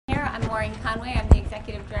Maureen Conway. I'm the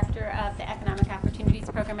Executive Director of the Economic Opportunities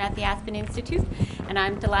Program at the Aspen Institute, and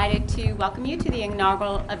I'm delighted to welcome you to the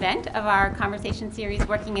inaugural event of our conversation series,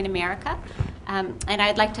 Working in America. And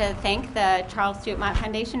I'd like to thank the Charles Stewart Mott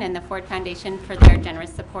Foundation and the Ford Foundation for their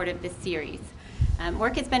generous support of this series.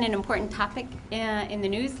 Work has been an important topic in the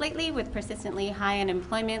news lately, with persistently high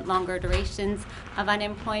unemployment, longer durations of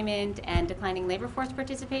unemployment, and declining labor force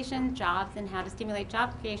participation. Jobs and how to stimulate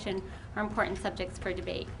job creation are important subjects for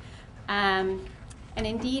debate. And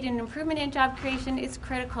indeed, an improvement in job creation is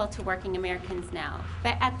critical to working Americans now.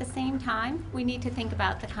 But at the same time, we need to think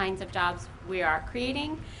about the kinds of jobs we are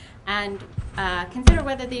creating and consider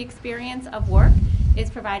whether the experience of work is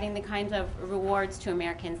providing the kinds of rewards to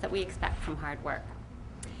Americans that we expect from hard work.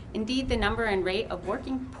 Indeed, the number and rate of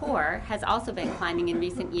working poor has also been climbing in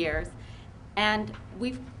recent years, and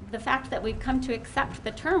the fact that we've come to accept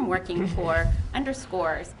the term working poor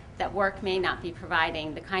underscores that work may not be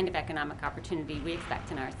providing the kind of economic opportunity we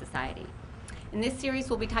expect in our society. In this series,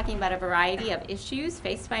 we'll be talking about a variety of issues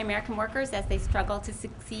faced by American workers as they struggle to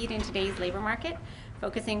succeed in today's labor market,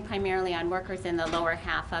 focusing primarily on workers in the lower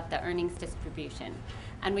half of the earnings distribution.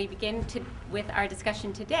 And we begin with our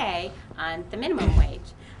discussion today on the minimum wage.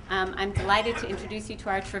 I'm delighted to introduce you to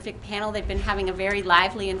our terrific panel. They've been having a very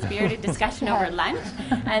lively and spirited discussion over lunch,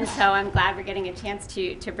 and so I'm glad we're getting a chance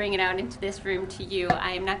to bring it out into this room to you.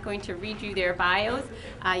 I am not going to read you their bios.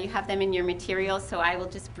 You have them in your materials, so I will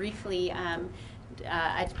just briefly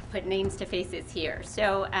I put names to faces here.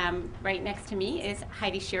 So right next to me is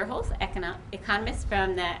Heidi Shierholz, economist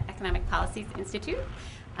from the Economic Policies Institute.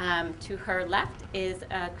 To her left is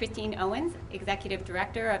Christine Owens, Executive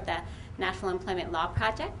Director of the National Employment Law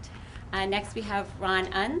Project. Next we have Ron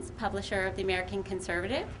Unz, publisher of the American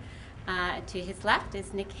Conservative. To his left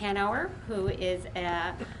is Nick Hanauer, who is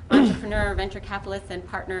an entrepreneur, venture capitalist, and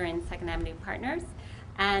partner in Second Avenue Partners.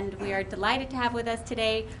 And we are delighted to have with us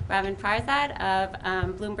today Ravin Farzad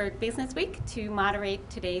of Bloomberg Business Week to moderate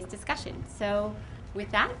today's discussion. So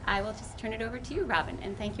with that, I will just turn it over to you, Ravin,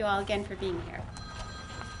 and thank you all again for being here.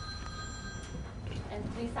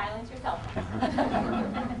 And please silence yourself.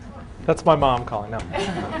 That's my mom calling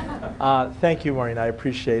now. Thank you, Maureen. I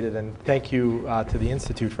appreciate it, and thank you to the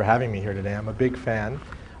Institute for having me here today. I'm a big fan.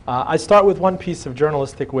 I start with one piece of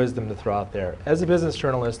journalistic wisdom to throw out there. As a business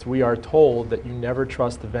journalist, we are told that you never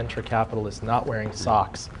trust a venture capitalist not wearing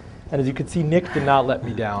socks. And as you can see, Nick did not let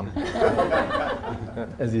me down.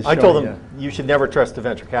 I told him you should never trust a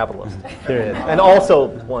venture capitalist. Period. And also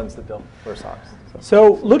ones that don't wear socks.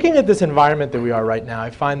 So looking at this environment that we are right now, I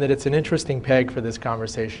find that it's an interesting peg for this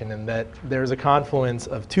conversation, and that there's a confluence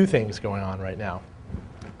of two things going on right now.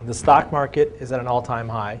 The stock market is at an all-time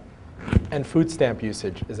high, and food stamp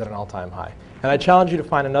usage is at an all-time high. And I challenge you to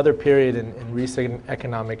find another period in recent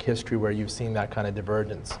economic history where you've seen that kind of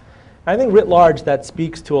divergence. I think writ large that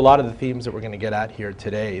speaks to a lot of the themes that we're going to get at here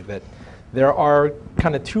today, that there are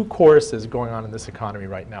kind of two choruses going on in this economy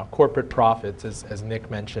right now. Corporate profits, as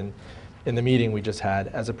Nick mentioned in the meeting we just had,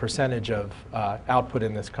 as a percentage of output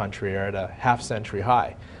in this country are at a half-century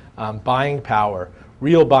high. Buying power,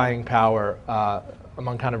 real buying power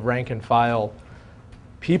among kind of rank and file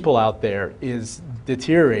people out there is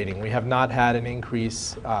deteriorating. We have not had an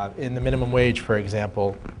increase in the minimum wage, for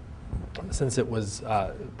example, since it was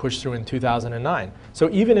pushed through in 2009.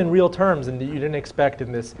 So even in real terms, and you didn't expect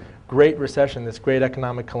in this great recession, this great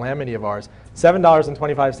economic calamity of ours,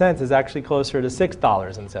 $7.25 is actually closer to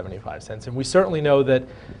 $6.75. And we certainly know that,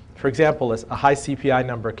 for example, a high CPI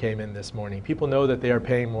number came in this morning. People know that they are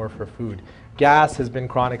paying more for food. Gas has been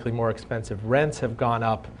chronically more expensive. Rents have gone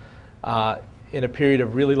up in a period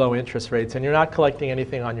of really low interest rates, and you're not collecting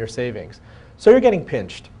anything on your savings. So you're getting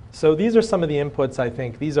pinched. So these are some of the inputs, I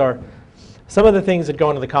think. These are some of the things that go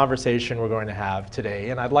into the conversation we're going to have today.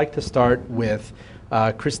 And I'd like to start with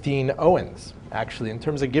Christine Owens, actually, in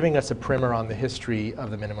terms of giving us a primer on the history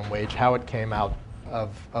of the minimum wage, how it came out of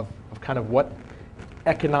kind of what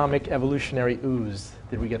economic evolutionary ooze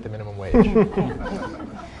did we get the minimum wage?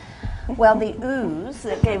 Well, the ooze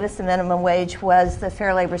that gave us the minimum wage was the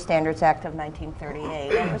Fair Labor Standards Act of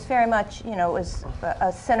 1938. And it was very much, it was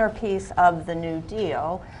a centerpiece of the New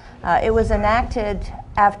Deal. It was enacted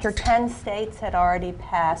after 10 states had already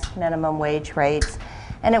passed minimum wage rates.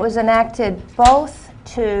 And it was enacted both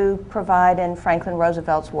to provide, in Franklin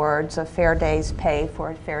Roosevelt's words, a fair day's pay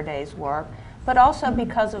for a fair day's work, but also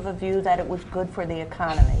because of a view that it was good for the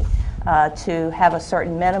economy. To have a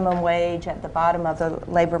certain minimum wage at the bottom of the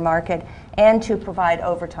labor market and to provide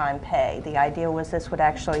overtime pay. The idea was this would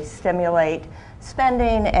actually stimulate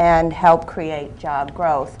spending and help create job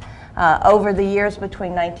growth. Over the years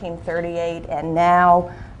between 1938 and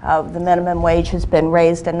now, The minimum wage has been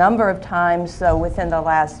raised a number of times, so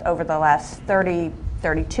over the last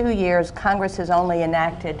 32 years, Congress has only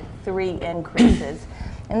enacted 3 increases.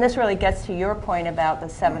 And this really gets to your point about the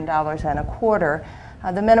 $7.25.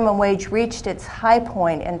 The minimum wage reached its high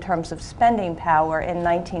point in terms of spending power in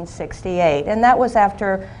 1968, and that was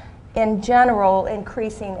after, in general,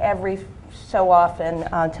 increasing every so often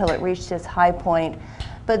until it reached its high point.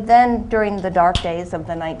 But then during the dark days of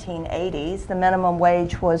the 1980s, the minimum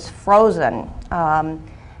wage was frozen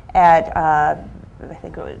at I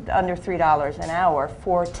think it was under $3 an hour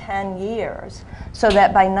for 10 years, so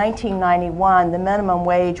that by 1991, the minimum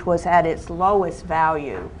wage was at its lowest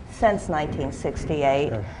value since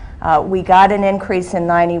 1968. We got an increase in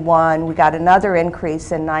 91, we got another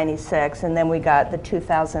increase in 96, and then we got the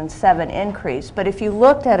 2007 increase. But if you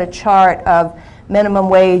looked at a chart of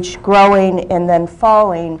minimum wage growing and then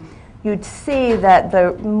falling, you'd see that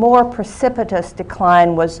the more precipitous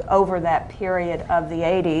decline was over that period of the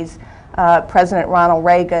 80s. President Ronald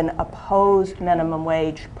Reagan opposed minimum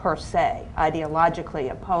wage per se,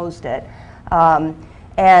 ideologically opposed it.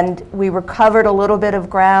 And we recovered a little bit of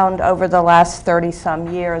ground over the last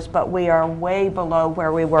 30-some years, but we are way below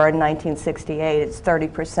where we were in 1968. It's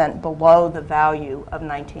 30% below the value of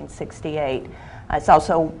 1968. It's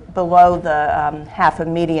also below the half a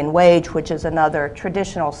median wage, which is another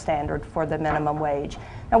traditional standard for the minimum wage.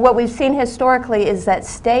 Now, what we've seen historically is that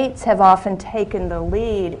states have often taken the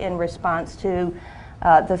lead in response to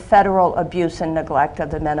the federal abuse and neglect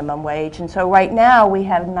of the minimum wage. And so right now we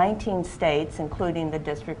have 19 states, including the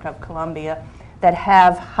District of Columbia, that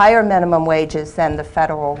have higher minimum wages than the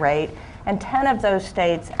federal rate. And 10 of those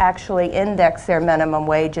states actually index their minimum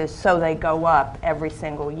wages so they go up every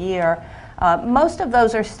single year. Most of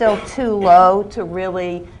those are still too low to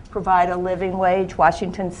really provide a living wage.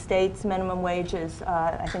 Washington State's minimum wage is,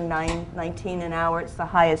 I think, $9.19 an hour. It's the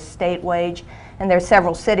highest state wage. And there are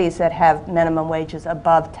several cities that have minimum wages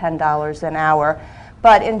above $10 an hour.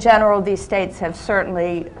 But in general, these states have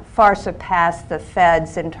certainly far surpassed the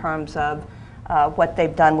feds in terms of what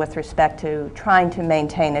they've done with respect to trying to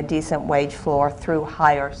maintain a decent wage floor through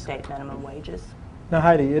higher state minimum wages. Now,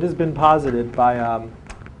 Heidi, it has been posited by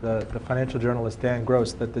the financial journalist Dan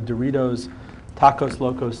Gross that the Doritos Tacos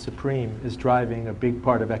Locos Supreme is driving a big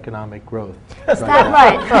part of economic growth. Is that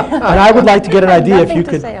right? And I would like to get an idea if you Nothing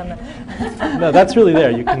to could. say on that. No, that's really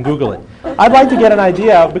there. You can Google it. I'd like to get an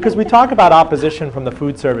idea, because we talk about opposition from the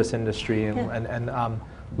food service industry and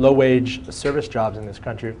low-wage service jobs in this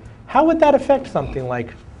country. How would that affect something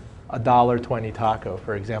like a $1.20 taco,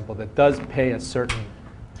 for example, that does pay a certain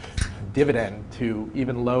dividend to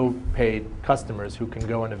even low-paid customers who can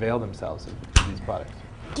go and avail themselves of these products?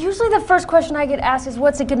 Usually the first question I get asked is,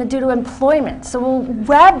 what's it going to do to employment? So we'll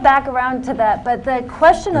wrap back around to that. But the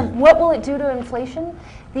question of what will it do to inflation,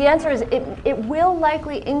 the answer is it will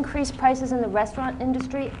likely increase prices in the restaurant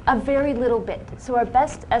industry a very little bit. So our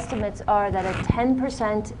best estimates are that a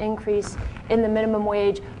 10% increase in the minimum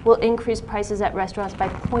wage will increase prices at restaurants by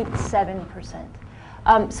 0.7%.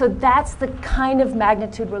 So that's the kind of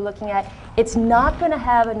magnitude we're looking at. It's not going to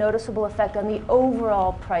have a noticeable effect on the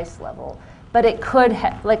overall price level. But it could,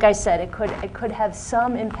 like I said, it could have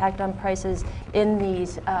some impact on prices in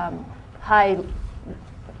these the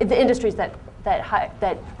industries that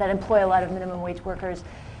employ a lot of minimum wage workers.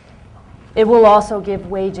 It will also give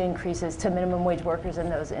wage increases to minimum wage workers in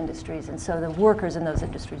those industries, and so the workers in those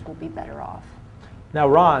industries will be better off. Now,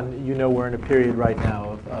 Ron, you know we're in a period right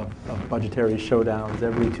now of budgetary showdowns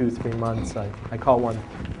every 2-3 months. I call one,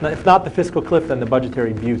 if not the fiscal cliff, then the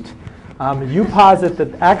budgetary butte. You posit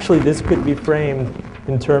that actually this could be framed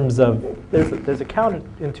in terms of, there's a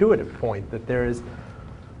counterintuitive point that there is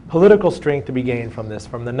political strength to be gained from this.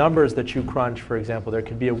 From the numbers that you crunch, for example, there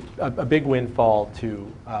could be a big windfall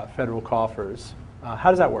to federal coffers.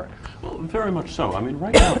 How does that work? Well, very much so. I mean,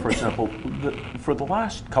 right now, for example, for the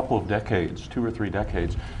last couple of decades, 2 or 3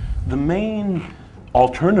 decades, the main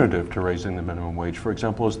alternative to raising the minimum wage, for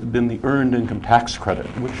example, has been the earned income tax credit,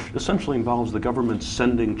 which essentially involves the government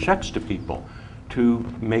sending checks to people to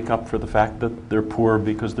make up for the fact that they're poor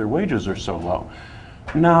because their wages are so low.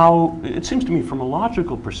 Now, it seems to me from a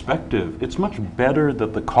logical perspective, it's much better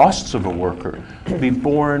that the costs of a worker be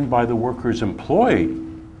borne by the worker's employer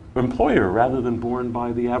rather than borne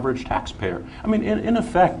by the average taxpayer. I mean, in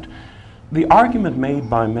effect, the argument made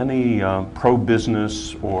by many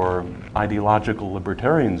pro-business or ideological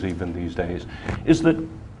libertarians even these days is that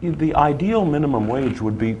the ideal minimum wage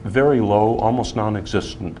would be very low, almost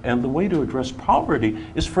non-existent, and the way to address poverty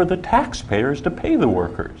is for the taxpayers to pay the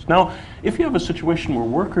workers. Now, if you have a situation where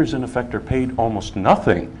workers in effect are paid almost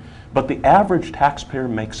nothing but the average taxpayer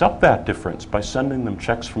makes up that difference by sending them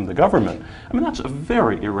checks from the government. I mean, that's a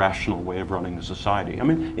very irrational way of running a society. I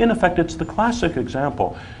mean, in effect, it's the classic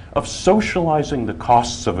example of socializing the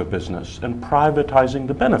costs of a business and privatizing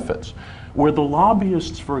the benefits, where the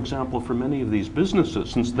lobbyists, for example, for many of these businesses,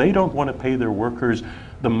 since they don't want to pay their workers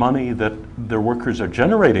the money that their workers are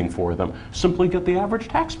generating for them, simply get the average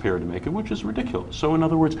taxpayer to make it, which is ridiculous. So in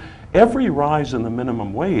other words, every rise in the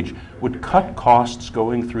minimum wage would cut costs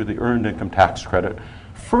going through the earned income tax credit.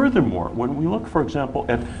 Furthermore, when we look, for example,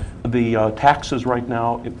 at the taxes right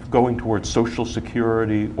now going towards Social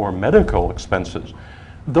Security or medical expenses,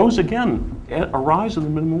 those again, a rise in the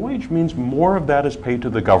minimum wage means more of that is paid to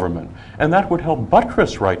the government. And that would help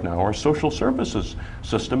buttress right now our social services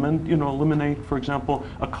system and eliminate, for example,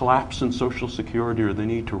 a collapse in Social Security or the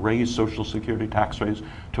need to raise Social Security tax rates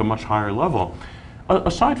to a much higher level.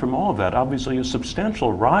 Aside from all of that, obviously a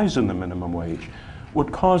substantial rise in the minimum wage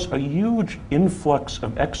would cause a huge influx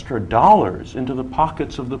of extra dollars into the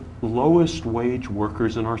pockets of the lowest wage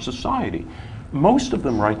workers in our society. Most of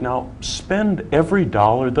them right now spend every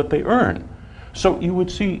dollar that they earn. So you would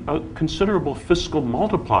see a considerable fiscal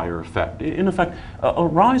multiplier effect. In effect, a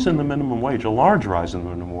rise in the minimum wage, a large rise in the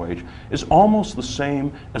minimum wage, is almost the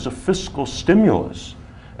same as a fiscal stimulus,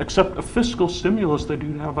 except a fiscal stimulus that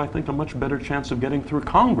you'd have, I think, a much better chance of getting through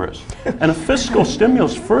Congress. And a fiscal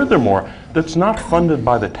stimulus, furthermore, that's not funded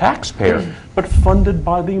by the taxpayer, but funded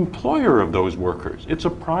by the employer of those workers. It's a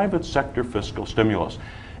private sector fiscal stimulus.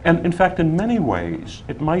 And in fact, in many ways,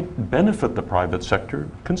 it might benefit the private sector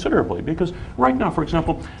considerably, because right now, for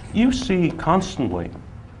example, you see constantly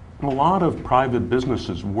a lot of private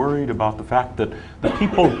businesses worried about the fact that the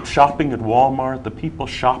people shopping at Walmart, the people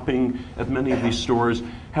shopping at many of these stores,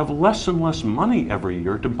 have less and less money every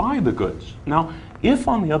year to buy the goods. Now, if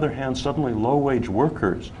on the other hand, suddenly low-wage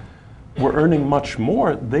workers were earning much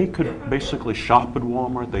more, they could basically shop at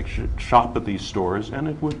Walmart, they should shop at these stores, and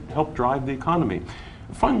it would help drive the economy.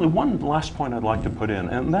 Finally, one last point I'd like to put in,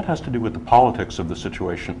 and that has to do with the politics of the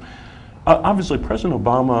situation. Obviously, President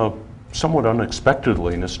Obama, somewhat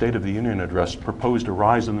unexpectedly, in a State of the Union address, proposed a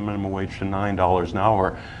rise in the minimum wage to $9 an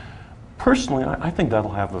hour. Personally, I think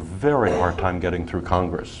that'll have a very hard time getting through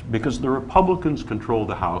Congress, because the Republicans control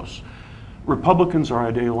the House. Republicans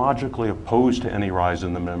are ideologically opposed to any rise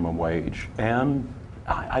in the minimum wage, and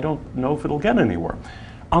I don't know if it'll get anywhere.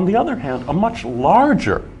 On the other hand, a much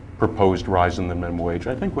larger proposed rise in the minimum wage,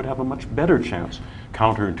 I think, would have a much better chance,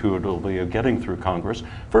 counterintuitively, of getting through Congress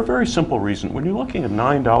for a very simple reason. When you're looking at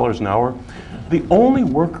 $9 an hour, the only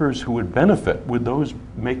workers who would benefit would those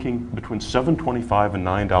making between $7.25 and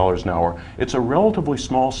 $9 an hour. It's a relatively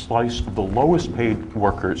small slice of the lowest paid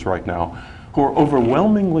workers right now who are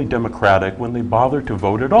overwhelmingly Democratic when they bother to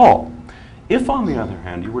vote at all. If, on the other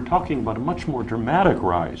hand, you were talking about a much more dramatic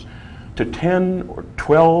rise to 10 or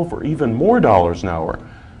 12 or even more dollars an hour,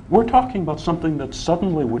 we're talking about something that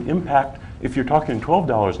suddenly would impact, if you're talking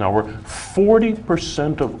 $12 an hour,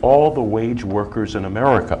 40% of all the wage workers in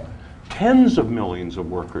America. Tens of millions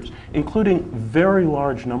of workers, including very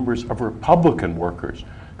large numbers of Republican workers,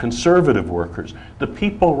 conservative workers, the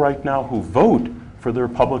people right now who vote for the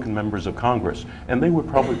Republican members of Congress. And they would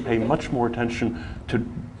probably pay much more attention to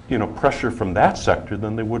pressure from that sector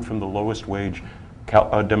than they would from the lowest wage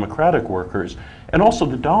Democratic workers. And also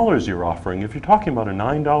the dollars you're offering. If you're talking about a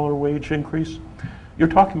 $9 wage increase, you're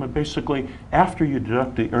talking about basically, after you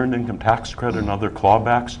deduct the earned income tax credit and other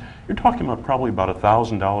clawbacks, you're talking about probably about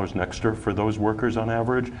 $1,000 extra for those workers on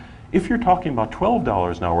average. If you're talking about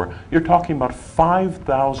 $12 an hour, you're talking about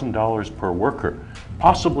 $5,000 per worker,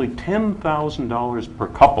 possibly $10,000 per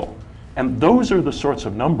couple. And those are the sorts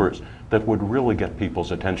of numbers that would really get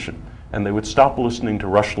people's attention. And they would stop listening to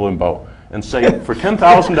Rush Limbaugh and say, for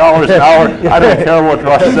 $10,000 an hour, I don't care what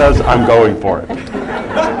Rush says, I'm going for it.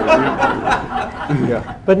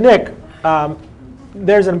 Yeah. But Nick,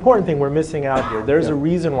 there's an important thing we're missing out here. There's a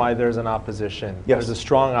reason why there's an opposition. Yes. There's a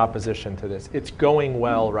strong opposition to this. It's going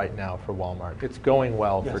well right now for Walmart. It's going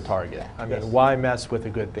well for Target. I mean, why mess with a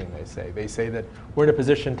good thing, they say? They say that we're in a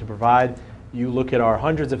position to provide. You look at our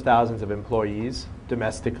hundreds of thousands of employees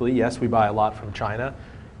domestically. Yes, we buy a lot from China.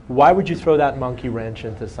 Why would you throw that monkey wrench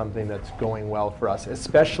into something that's going well for us,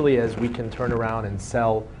 especially as we can turn around and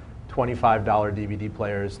sell $25 DVD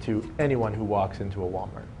players to anyone who walks into a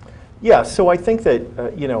Walmart? Yeah, so I think that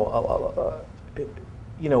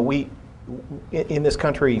we in this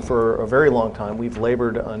country for a very long time we've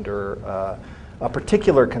labored under a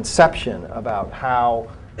particular conception about how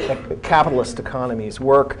capitalist economies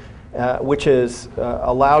work, which has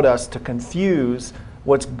allowed us to confuse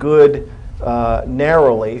what's good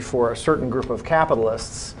narrowly for a certain group of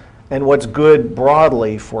capitalists and what's good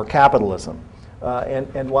broadly for capitalism.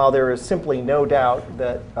 And while there is simply no doubt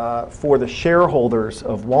that for the shareholders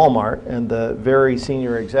of Walmart and the very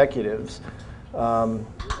senior executives,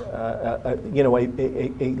 you know,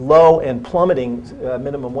 a low and plummeting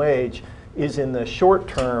minimum wage is in the short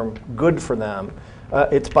term good for them,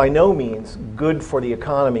 it's by no means good for the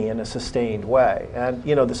economy in a sustained way. And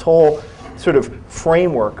you know, this whole sort of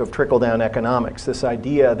framework of trickle-down economics, this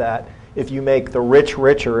idea that if you make the rich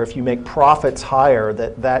richer, if you make profits higher,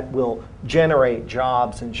 that will generate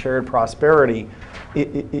jobs and shared prosperity,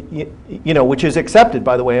 you know, which is accepted,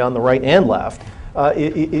 by the way, on the right and left,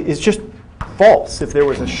 is just false. If there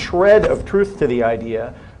was a shred of truth to the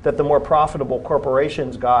idea that the more profitable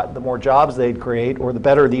corporations got, the more jobs they'd create, or the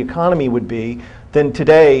better the economy would be, then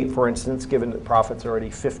today, for instance, given that profits are already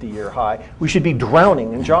 50-year high, we should be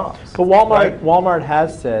drowning in jobs. But Walmart, right? Walmart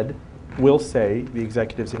has said, will say, the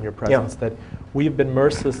executives in your presence, that we've been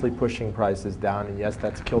mercilessly pushing prices down, and yes,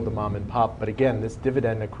 that's killed the mom and pop, but again, this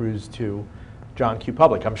dividend accrues to John Q.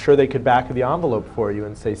 Public. I'm sure they could back of the envelope for you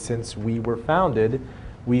and say, since we were founded,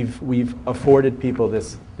 we've afforded people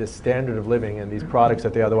this standard of living and these products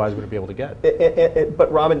that they otherwise wouldn't be able to get.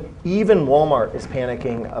 But Robin, even Walmart is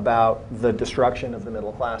panicking about the destruction of the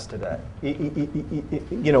middle class today.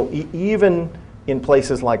 You know, even in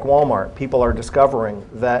places like Walmart, people are discovering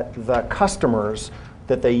that the customers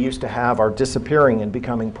that they used to have are disappearing and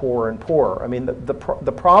becoming poorer and poorer. I mean, the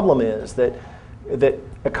problem is that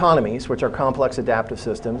economies, which are complex adaptive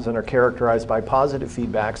systems and are characterized by positive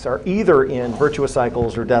feedbacks, are either in virtuous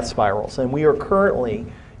cycles or death spirals. And we are currently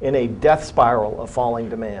in a death spiral of falling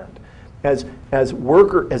demand. As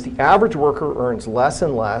the average worker earns less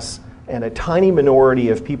and less, and a tiny minority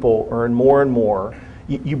of people earn more and more,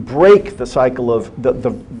 you break the cycle of the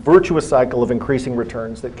virtuous cycle of increasing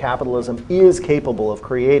returns that capitalism is capable of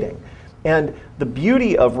creating. And the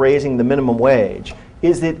beauty of raising the minimum wage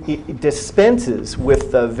is that it dispenses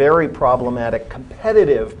with the very problematic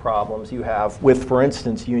competitive problems you have with, for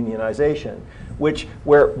instance, unionization,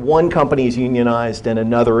 where one company is unionized and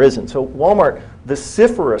another isn't. So Walmart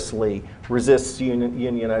vociferously resists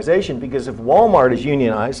unionization, because if Walmart is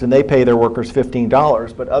unionized and they pay their workers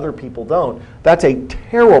 $15, but other people don't, that's a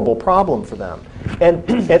terrible problem for them. And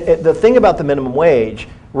the thing about the minimum wage,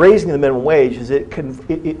 raising the minimum wage, is it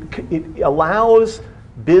allows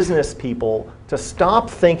business people to stop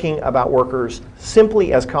thinking about workers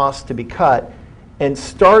simply as costs to be cut, and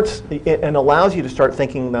allows you to start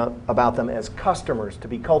thinking about them as customers to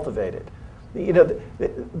be cultivated. You know,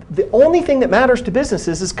 the only thing that matters to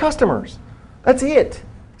businesses is customers. That's it.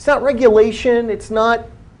 It's not regulation. It's not,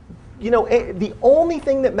 you know, the only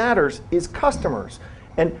thing that matters is customers.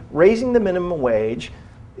 And raising the minimum wage,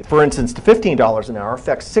 for instance, to $15 an hour,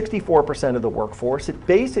 affects 64% of the workforce. It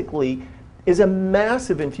basically is a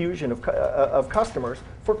massive infusion of customers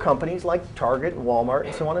for companies like Target and Walmart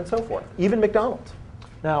and so on and so forth, even McDonald's.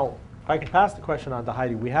 Now, if I can pass the question on to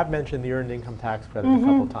Heidi, we have mentioned the earned income tax credit a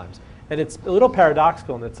couple of times. And it's a little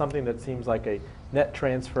paradoxical, and it's something that seems like a net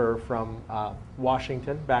transfer from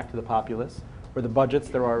Washington back to the populace, where the budgets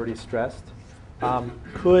that are already stressed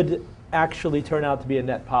could actually turn out to be a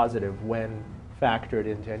net positive when factored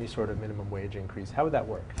into any sort of minimum wage increase. How would that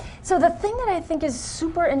work? So the thing that I think is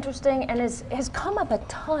super interesting and has come up a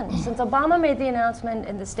ton since Obama made the announcement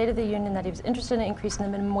in the State of the Union that he was interested in increasing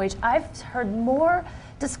the minimum wage, I've heard more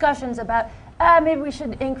discussions about maybe we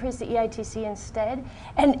should increase the EITC instead.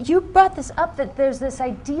 And you brought this up, that there's this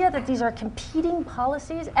idea that these are competing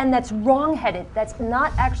policies, and that's wrong-headed. That's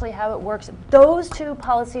not actually how it works. Those two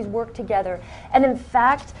policies work together. And in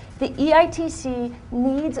fact, the EITC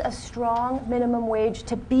needs a strong minimum wage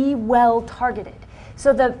to be well targeted.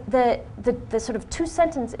 So the sort of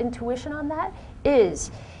two-sentence intuition on that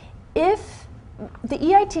is, if the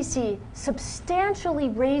EITC substantially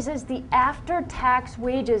raises the after-tax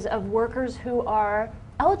wages of workers who are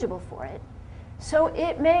eligible for it, so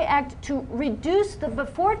it may act to reduce the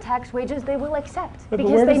before-tax wages they will accept. But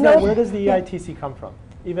because where they does know where does the EITC come from?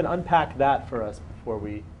 Even unpack that for us before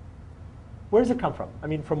we. Where does it come from? I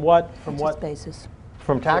mean, from what? From what basis?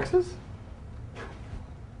 From taxes?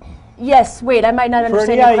 Yes, wait, I might not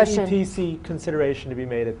understand your For an question. EITC consideration to be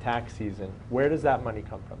made at tax season, where does that money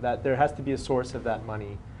come from? That there has to be a source of that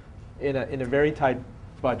money in a very tight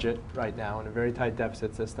budget right now, in a very tight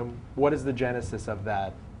deficit system. What is the genesis of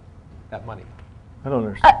that money? I don't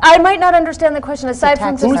understand. I might not understand the question aside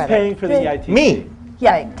from tax just Who's paying for the EITC? Me.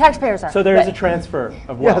 Yeah, taxpayers are. So there is a Right. transfer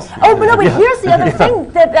of wealth. Yes. Oh, but no, but here's the other thing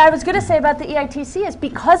that I was going to say about the EITC is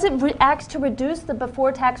because it acts to reduce the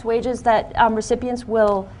before-tax wages that recipients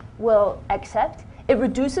will accept, it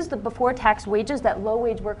reduces the before tax wages that low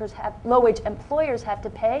wage employers have to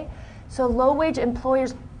pay. So low wage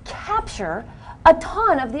employers capture a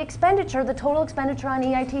ton of the expenditure, the total expenditure on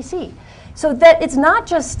EITC. So that it's not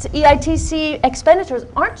just EITC expenditures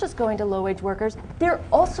aren't just going to low wage workers, they're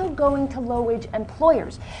also going to low wage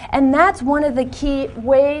employers. And that's one of the key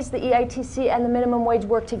ways the EITC and the minimum wage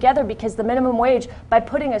work together, because the minimum wage, by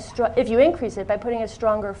putting if you increase it, by putting a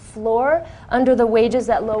stronger floor under the wages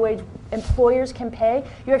that low wage employers can pay,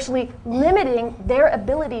 you're actually limiting their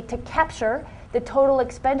ability to capture the total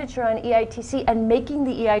expenditure on EITC and making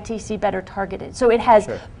the EITC better targeted. So it has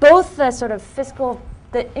both the sort of fiscal,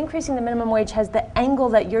 the increasing the minimum wage has the angle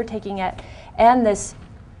that you're taking at, and this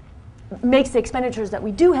makes the expenditures that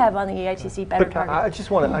we do have on the EITC better targeted. I just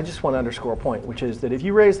want to underscore a point, which is that if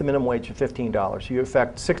you raise the minimum wage to $15, you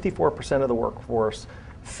affect 64% of the workforce.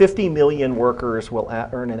 50 million workers will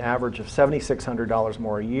earn an average of $7,600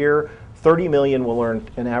 more a year. 30 million will earn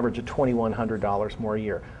an average of $2,100 more a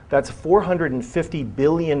year. That's $450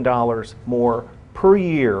 billion more per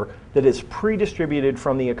year that is pre-distributed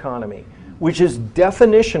from the economy, which is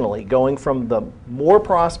definitionally going from the more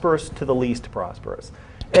prosperous to the least prosperous.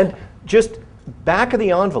 And just back of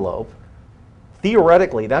the envelope,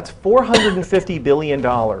 theoretically, that's $450 billion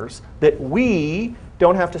that we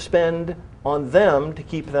don't have to spend on them to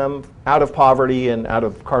keep them out of poverty and out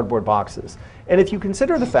of cardboard boxes. And if you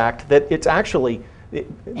consider the fact that it's actually,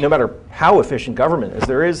 no matter how efficient government is,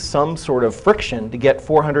 there is some sort of friction to get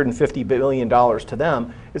 $450 billion to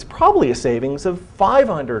them, it's probably a savings of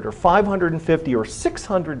 $500 or $550 or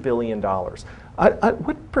 $600 billion.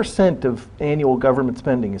 What percent of annual government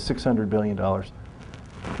spending is $600 billion?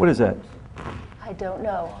 What is that? I don't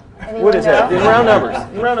know. What is that? In round numbers.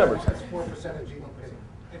 In round numbers. That's 4% of GDP.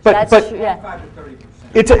 But yeah. 5 to 30%.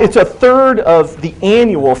 it's a third of the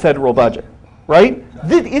annual federal budget, right?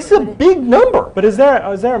 It's a big number. But is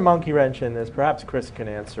there a monkey wrench in this? Perhaps Chris can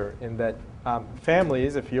answer, in that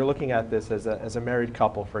families, if you're looking at this as a married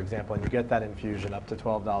couple, for example, and you get that infusion up to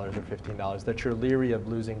 $12 or $15, that you're leery of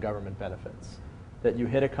losing government benefits, that you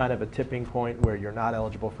hit a kind of a tipping point where you're not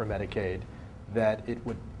eligible for Medicaid, that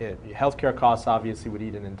healthcare costs obviously would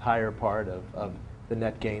eat an entire part of the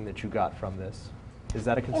net gain that you got from this. Is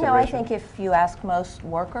that a consideration? I think if you ask most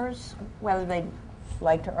workers whether they'd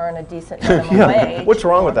like to earn a decent minimum wage. What's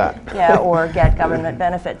wrong with that? Yeah, or get government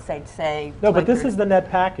benefits, they'd say. No, but this is the net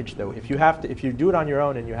package, though. If you do it on your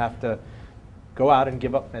own and you have to go out and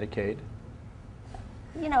give up Medicaid,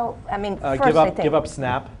 I mean, first give I think, up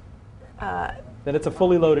SNAP, then it's a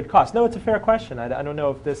fully loaded cost. No, it's a fair question. I don't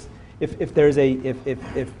know if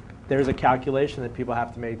there's a calculation that people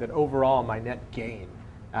have to make that overall my net gain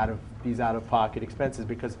out of these out-of-pocket expenses,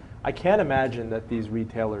 because I can't imagine that these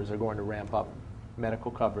retailers are going to ramp up medical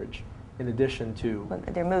coverage in addition to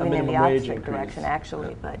they're moving in the opposite direction,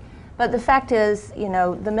 actually. Yeah. But the fact is,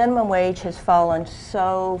 the minimum wage has fallen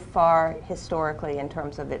so far historically in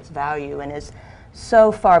terms of its value, and is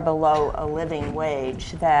so far below a living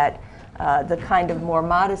wage that the kind of more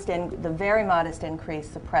modest, the very modest increase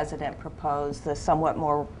the president proposed, the somewhat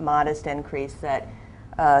more modest increase that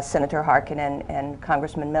Senator Harkin and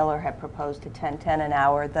Congressman Miller have proposed to $10.10 an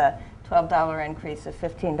hour, the $12 increase, the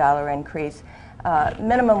 $15 increase.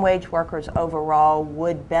 Minimum wage workers overall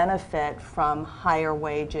would benefit from higher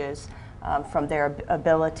wages, from their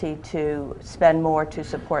ability to spend more to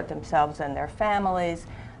support themselves and their families.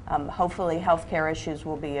 Hopefully health care issues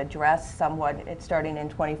will be addressed somewhat, starting in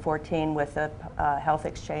 2014 with the health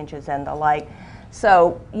exchanges and the like.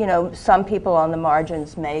 So, some people on the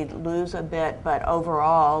margins may lose a bit, but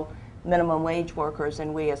overall, minimum wage workers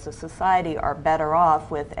and we as a society are better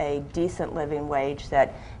off with a decent living wage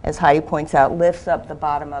that, as Heidi points out, lifts up the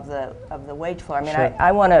bottom of the wage floor. I mean, Sure.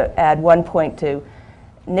 I want to add one point to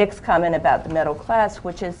Nick's comment about the middle class,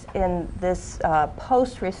 which is in this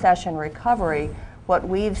post-recession recovery, what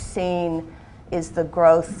we've seen is the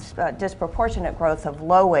growth, disproportionate growth of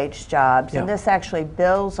low-wage jobs, and this actually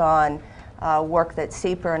builds on work that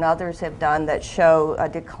CEPR and others have done that show a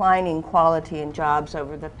declining quality in jobs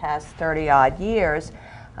over the past 30-odd years.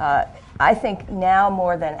 I think now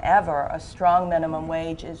more than ever, a strong minimum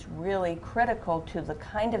wage is really critical to the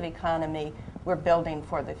kind of economy we're building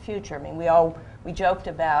for the future. I mean, we joked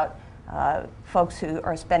about folks who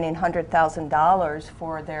are spending $100,000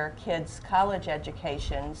 for their kids' college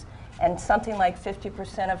educations, and something like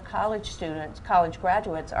 50% of college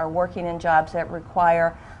graduates are working in jobs that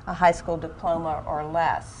require a high school diploma or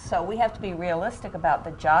less. So we have to be realistic about the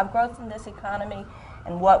job growth in this economy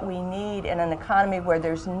and what we need in an economy where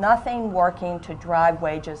there's nothing working to drive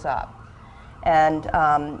wages up. And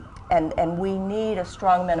we need a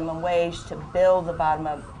strong minimum wage to build the bottom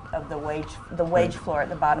of of the wage floor at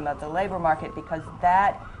the bottom of the labor market, because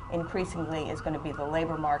that increasingly is going to be the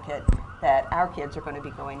labor market that our kids are going to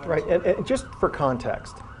be going into. Right, and just for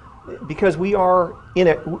context, because we are in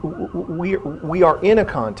a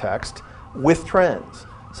context with trends.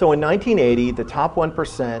 So in 1980, the top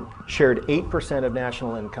 1% shared 8% of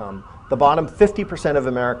national income. The bottom 50% of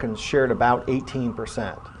Americans shared about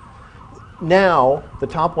 18%. Now, the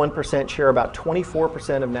top 1% share about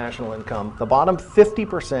 24% of national income. The bottom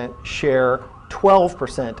 50% share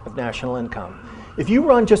 12% of national income. If you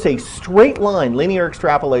run just a straight line linear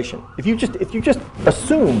extrapolation, if you just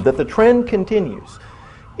assume that the trend continues,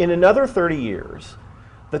 in another 30 years,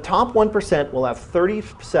 the top 1% will have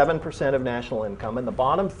 37% of national income, and the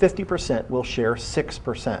bottom 50% will share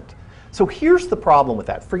 6%. So here's the problem with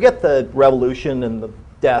that. Forget the revolution and the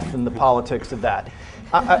death and the politics of that.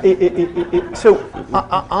 I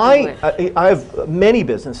have many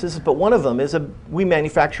businesses, but one of them is we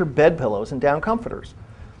manufacture bed pillows and down comforters.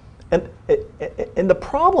 And the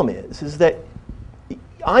problem is that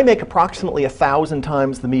I make approximately 1,000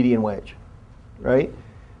 times the median wage, right?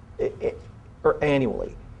 Or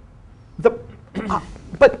annually.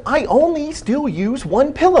 But I only still use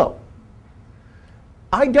one pillow.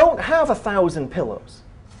 I don't have 1,000 pillows.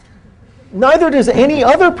 Neither does any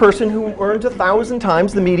other person who earns 1,000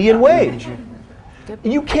 times the median wage.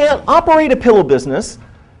 You can't operate a pillow business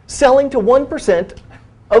selling to 1%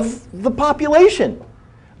 of the population.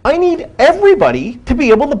 I need everybody to be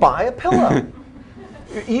able to buy a pillow.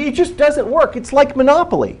 It just doesn't work. It's like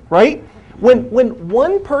Monopoly, right? When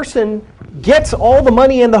one person gets all the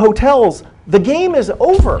money in the hotels, the game is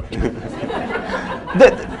over.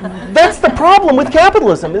 That's the problem with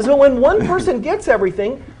capitalism, is that when one person gets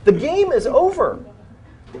everything, the game is over.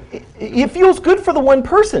 It feels good for the one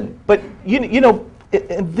person, but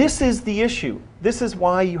this is the issue. This is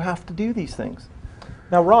why you have to do these things.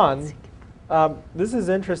 Now, Ron, this is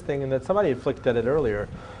interesting in that somebody had flicked at it earlier.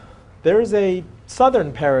 There's a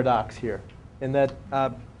Southern paradox here, in that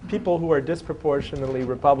people who are disproportionately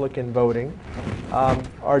Republican voting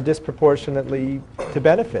are disproportionately to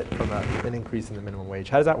benefit from an increase in the minimum wage.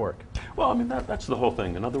 How does that work? Well, I mean, that's the whole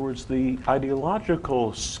thing. In other words, the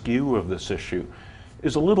ideological skew of this issue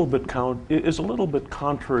is a little bit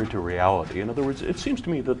contrary to reality. In other words, it seems to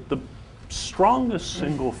me that the strongest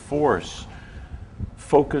single force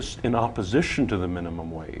focused in opposition to the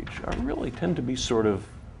minimum wage really tend to be sort of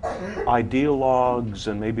ideologues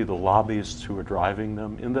and maybe the lobbyists who are driving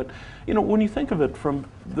them, in that, when you think of it from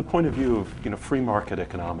the point of view of, free market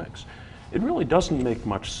economics, it really doesn't make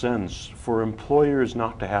much sense for employers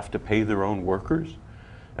not to have to pay their own workers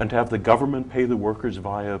and to have the government pay the workers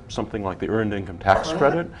via something like the Earned Income Tax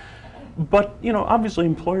Credit. But, obviously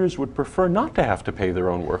employers would prefer not to have to pay their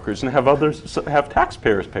own workers and have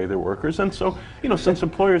taxpayers pay their workers. And so, since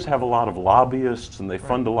employers have a lot of lobbyists and they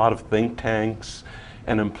fund a lot of think tanks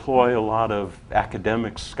and employ a lot of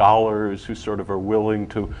academic scholars who sort of are willing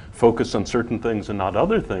to focus on certain things and not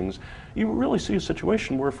other things, you really see a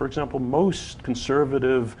situation where, for example, most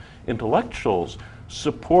conservative intellectuals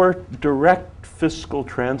support direct fiscal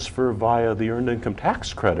transfer via the Earned Income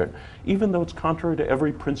Tax Credit, even though it's contrary to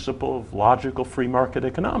every principle of logical free market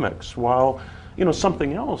economics, while,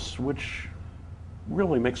 something else which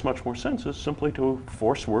really makes much more sense is simply to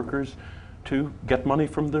force workers to get money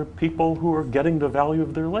from the people who are getting the value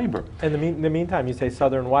of their labor. And in the meantime, you say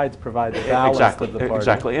Southern whites provide the ballast of the party.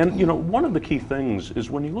 Exactly. And one of the key things is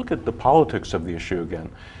when you look at the politics of the issue again,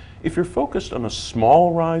 if you're focused on a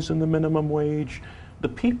small rise in the minimum wage, the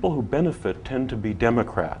people who benefit tend to be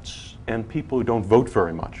Democrats and people who don't vote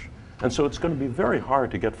very much. And so it's going to be very hard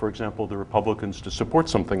to get, for example, the Republicans to support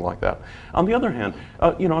something like that. On the other hand,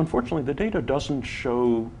 unfortunately, the data doesn't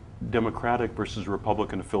show Democratic versus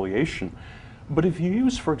Republican affiliation. But if you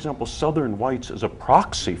use, for example, Southern whites as a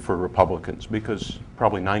proxy for Republicans, because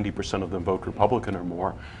probably 90% of them vote Republican or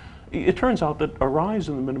more, it turns out that a rise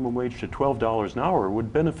in the minimum wage to $12 an hour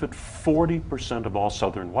would benefit 40% of all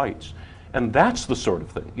Southern whites. And that's the sort of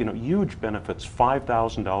thing, huge benefits,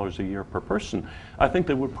 $5,000 a year per person. I think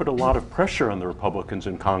that would put a lot of pressure on the Republicans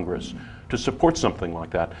in Congress to support something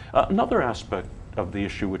like that. Another aspect of the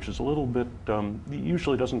issue, which is a little bit,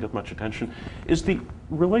 usually doesn't get much attention, is the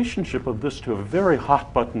relationship of this to a very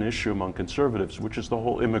hot button issue among conservatives, which is the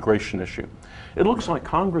whole immigration issue. It looks like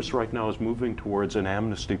Congress right now is moving towards an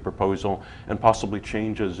amnesty proposal and possibly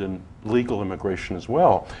changes in legal immigration as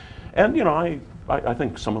well. And I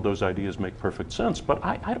think some of those ideas make perfect sense, but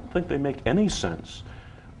I don't think they make any sense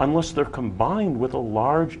unless they're combined with a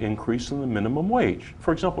large increase in the minimum wage.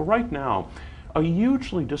 For example, right now, a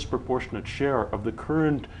hugely disproportionate share of the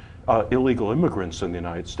current illegal immigrants in the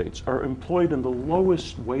United States are employed in the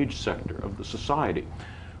lowest wage sector of the society.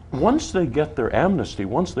 Once they get their amnesty,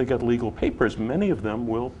 once they get legal papers, many of them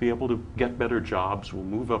will be able to get better jobs, will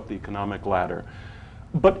move up the economic ladder.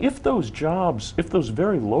 But if those jobs, if those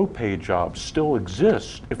very low-paid jobs still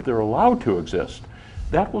exist, if they're allowed to exist,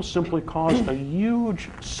 that will simply cause a huge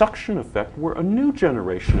suction effect where a new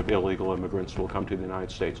generation of illegal immigrants will come to the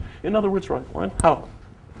United States. In other words, right, how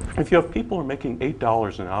if you have people who are making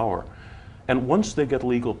 $8 an hour, and once they get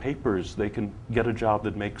legal papers, they can get a job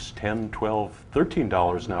that makes $10, $12,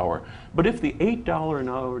 $13 an hour. But if the $8 an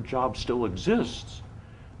hour job still exists,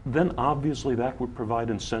 then obviously that would provide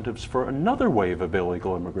incentives for another wave of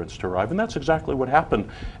illegal immigrants to arrive. And that's exactly what happened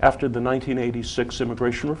after the 1986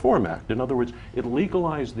 Immigration Reform Act. In other words, it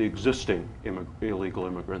legalized the existing illegal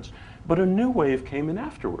immigrants, but a new wave came in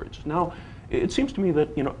afterwards. Now, it seems to me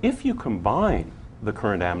that, you know, if you combine the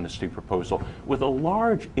current amnesty proposal with a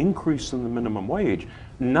large increase in the minimum wage,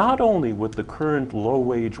 not only would the current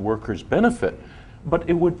low-wage workers benefit, but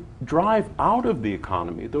it would drive out of the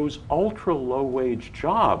economy those ultra-low-wage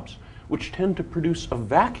jobs, which tend to produce a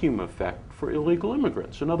vacuum effect for illegal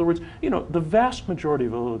immigrants. In other words, you know, the vast majority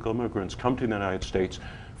of illegal immigrants come to the United States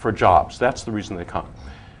for jobs. That's the reason they come.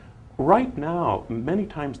 Right now, many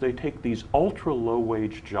times they take these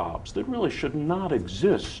ultra-low-wage jobs that really should not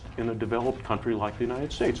exist in a developed country like the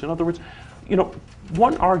United States. In other words, you know,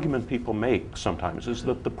 one argument people make sometimes is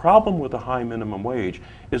that the problem with a high minimum wage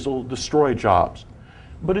is it'll destroy jobs.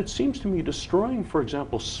 But it seems to me destroying, for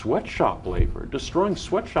example, sweatshop labor, destroying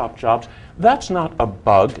sweatshop jobs, that's not a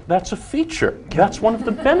bug, that's a feature. That's one of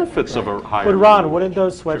the benefits of a higher But minimum Ron, wage. wouldn't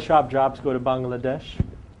those sweatshop jobs go to Bangladesh?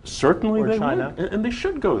 Certainly Or they China? would, and they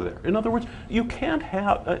should go there. In other words, you can't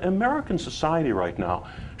have, American society right now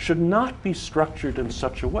should not be structured in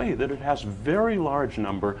such a way that it has very large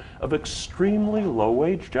number of extremely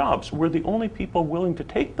low-wage jobs, where the only people willing to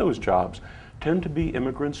take those jobs tend to be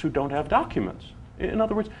immigrants who don't have documents. In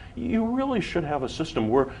other words, you really should have a system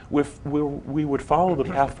where we would follow the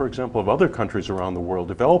path, for example, of other countries around the world,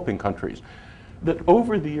 developing countries, that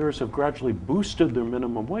over the years have gradually boosted their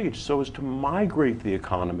minimum wage so as to migrate the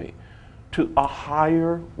economy to a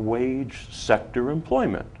higher wage sector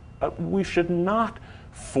employment. We should not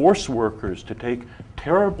force workers to take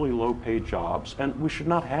terribly low-paid jobs, and we should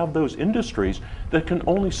not have those industries that can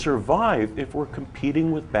only survive if we're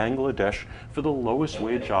competing with Bangladesh for the lowest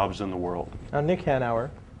wage jobs in the world. Now, Nick Hanauer,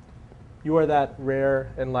 you are that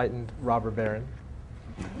rare, enlightened robber baron.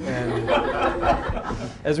 And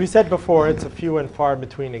as we said before, it's a few and far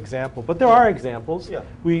between example, but there are examples. Yeah.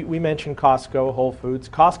 We mentioned Costco, Whole Foods.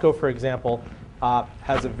 Costco, for example,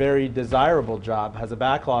 has a very desirable job, has a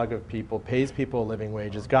backlog of people, pays people a living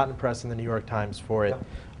wage, has gotten press in the New York Times for it,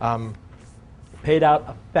 paid out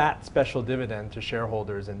a fat special dividend to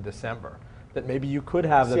shareholders in December. That maybe you could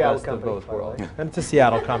have the Seattle best of company, both by the worlds. way. And it's a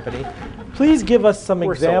Seattle company. Please give us some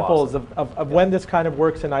We're so examples awesome. of when this kind of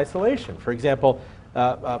works in isolation. For example,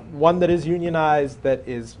 one that is unionized, that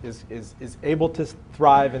is able to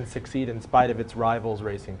thrive and succeed in spite of its rivals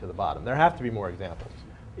racing to the bottom. There have to be more examples.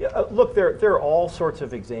 Yeah, look, there are all sorts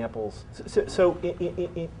of examples. So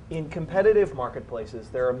in competitive marketplaces,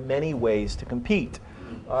 there are many ways to compete.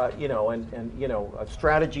 You know, and you know,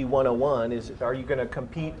 strategy 101 is: are you going to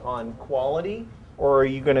compete on quality, or are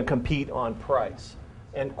you going to compete on price?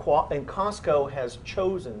 And Costco has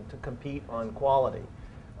chosen to compete on quality,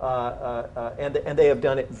 and they have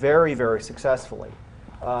done it very, very successfully.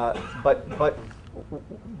 But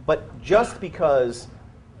just because,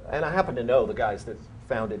 and I happen to know the guys that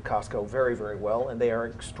founded Costco very, very well, and they are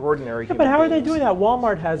extraordinary Yeah, human but how are they beings. doing that?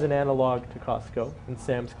 Walmart has an analog to Costco and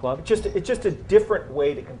Sam's Club. It's just a different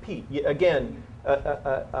way to compete. Again,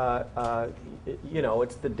 you know,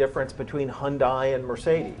 it's the difference between Hyundai and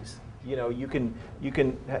Mercedes. You know, you can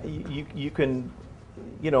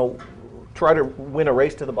you know, try to win a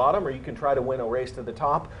race to the bottom, or you can try to win a race to the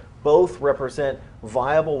top. Both represent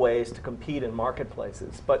viable ways to compete in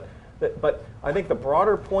marketplaces. But I think the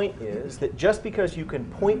broader point is that just because you can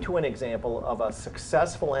point to an example of a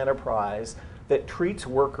successful enterprise that treats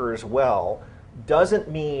workers well doesn't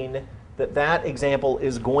mean that that example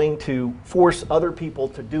is going to force other people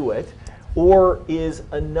to do it, or is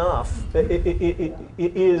enough. It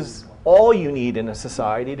is all you need in a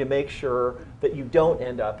society to make sure that you don't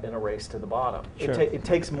end up in a race to the bottom. Sure. It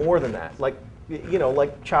takes more than that. Like, you know,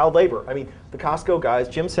 like child labor. I mean, the Costco guys,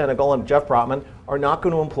 Jim Senegal and Jeff Brotman, are not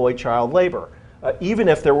going to employ child labor, even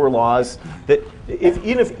if there were laws that,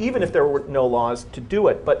 even if there were no laws to do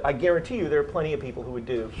it. But I guarantee you, there are plenty of people who would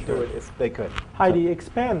do it if they could. Heidi,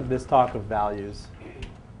 expand this talk of values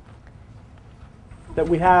that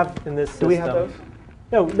we have in this system. Do we have those?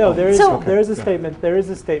 No, there is So- there is a statement. There is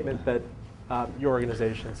a statement that your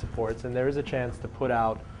organization supports, and there is a chance to put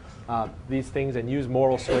out these things and use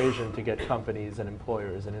moral suasion to get companies and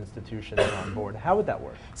employers and institutions on board. How would that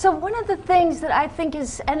work? So one of the things that I think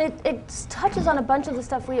is, and it touches on a bunch of the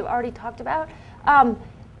stuff we have already talked about,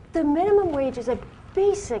 the minimum wage is a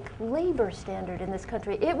basic labor standard in this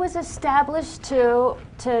country. It was established with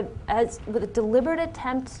a deliberate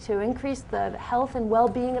attempt to increase the health and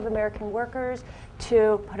well-being of American workers,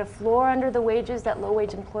 to put a floor under the wages that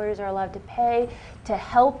low-wage employers are allowed to pay, to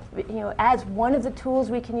help, as one of the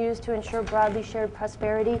tools we can use to ensure broadly shared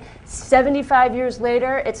prosperity. 75 years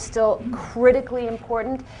later, it's still critically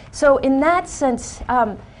important. So in that sense,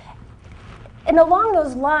 and along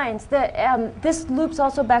those lines, this loops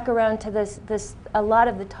also back around to this a lot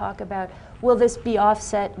of the talk about, will this be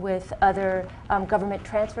offset with other government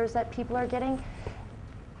transfers that people are getting?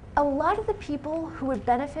 A lot of the people who would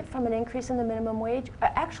benefit from an increase in the minimum wage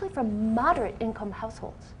are actually from moderate income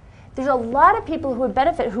households. There's a lot of people who would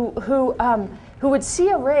benefit, who would see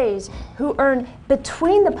a raise, who earn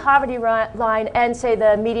between the poverty line and, say,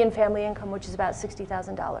 the median family income, which is about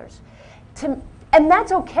 $60,000. And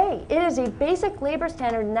that's okay. It is a basic labor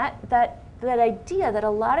standard, and that idea that a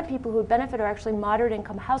lot of people who would benefit are actually moderate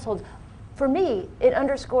income households. For me, it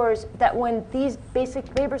underscores that when these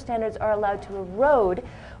basic labor standards are allowed to erode,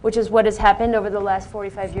 which is what has happened over the last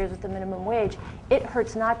 45 years with the minimum wage, it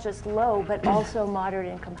hurts not just low, but also moderate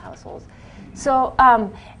income households. So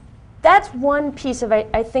that's one piece of,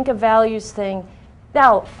 I think, a values thing.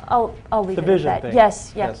 Now, I'll leave The it vision at that.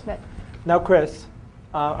 thing. Yes. Now, Chris,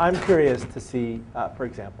 I'm curious to see, for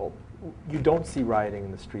example, you don't see rioting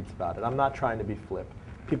in the streets about it. I'm not trying to be flip.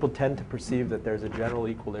 People tend to perceive that there's a general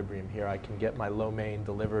equilibrium here. I can get my lo mein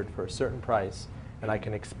delivered for a certain price, and I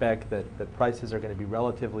can expect that prices are going to be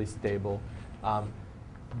relatively stable.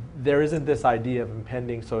 There isn't this idea of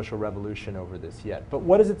impending social revolution over this yet. But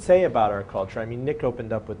what does it say about our culture? I mean, Nick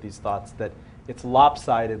opened up with these thoughts that it's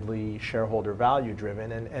lopsidedly shareholder value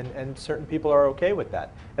driven, and certain people are okay with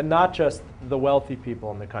that. And not just the wealthy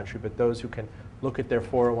people in the country, but those who can look at their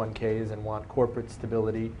 401ks and want corporate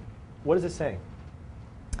stability. What is it saying?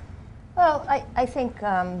 Well, I think,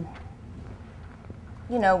 there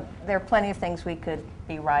are plenty of things we could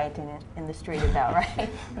be rioting in the street about, right?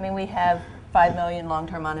 I mean, we have 5 million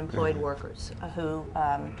long-term unemployed workers who,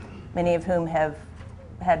 many of whom have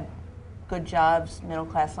had good jobs,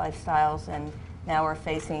 middle-class lifestyles, and now are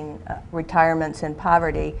facing retirements and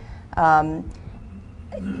poverty.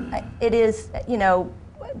 It is,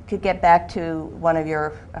 to get back to one of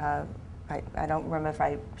your, I don't remember if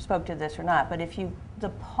I spoke to this or not, but the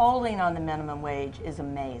polling on the minimum wage is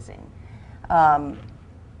amazing.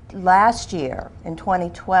 Last year, in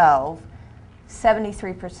 2012,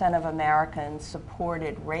 73% of Americans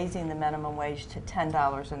supported raising the minimum wage to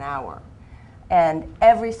 $10 an hour. And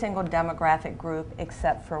every single demographic group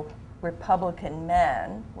except for Republican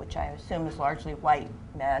men, which I assume is largely white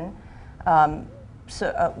men,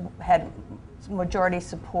 had majority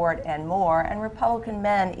support and more, and Republican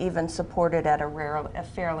men even supported at a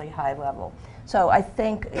fairly high level. So I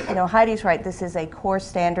think, Heidi's right, this is a core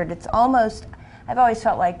standard. It's almost, I've always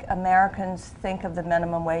felt like Americans think of the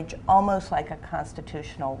minimum wage almost like a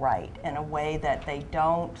constitutional right, in a way that they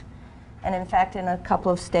don't. And in fact, in a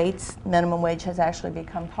couple of states, minimum wage has actually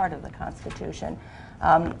become part of the Constitution,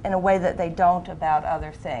 in a way that they don't about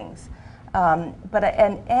other things.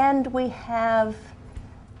 And we have,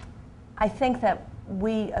 I think that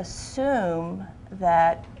we assume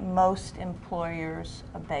that most employers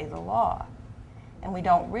obey the law. And we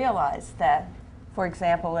don't realize that, for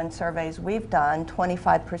example, in surveys we've done,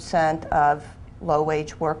 25% of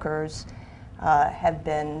low-wage workers have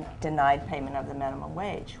been denied payment of the minimum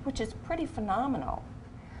wage, which is pretty phenomenal.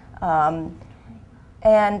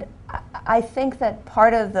 And I think that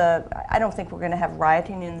part of I don't think we're going to have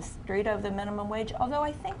rioting in the street over the minimum wage, although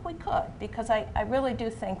I think we could, because I really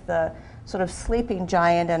do think the sort of sleeping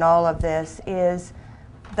giant in all of this is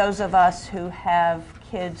those of us who have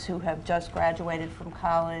kids who have just graduated from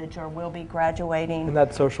college or will be graduating. And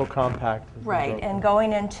that social compact. Right, and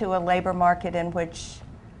going into a labor market in which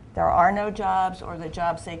there are no jobs, or the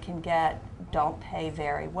jobs they can get don't pay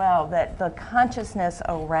very well, that the consciousness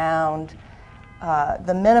around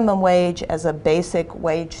the minimum wage as a basic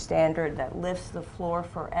wage standard that lifts the floor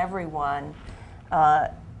for everyone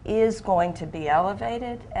is going to be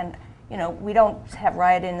elevated. And we don't have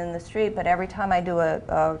rioting in the street, but every time I do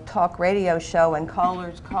a talk radio show and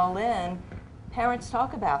callers call in, parents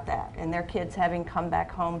talk about that and their kids having come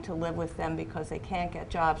back home to live with them because they can't get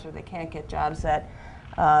jobs, or they can't get jobs that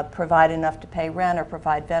provide enough to pay rent or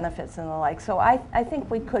provide benefits and the like. So I think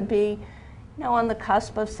we could be, on the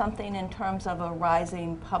cusp of something in terms of a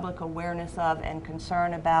rising public awareness of and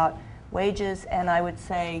concern about wages, and I would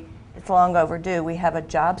say it's long overdue. We have a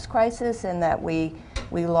jobs crisis in that we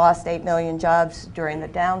lost 8 million jobs during the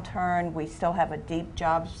downturn. We still have a deep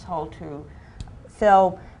jobs hole to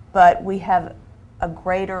fill, but we have a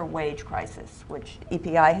greater wage crisis, which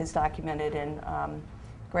EPI has documented in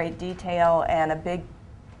great detail, and a big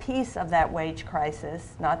piece of that wage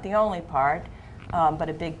crisis, not the only part, but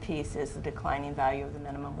a big piece is the declining value of the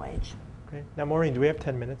minimum wage. Okay. Now, Maureen, do we have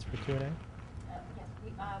 10 minutes for Q&A? Yes,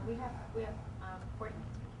 we have 40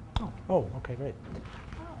 minutes. Oh, okay, great.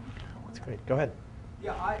 That's great. Go ahead.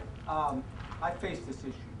 Yeah, I faced this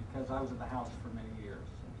issue because I was at the House for many years,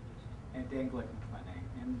 and Dan Glickman's my name,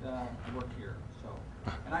 and I work here.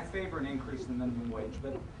 And I favor an increase in the minimum wage,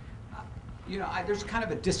 but you know, there's kind of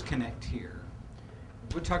a disconnect here.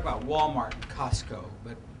 We talk about Walmart and Costco,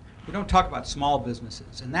 but we don't talk about small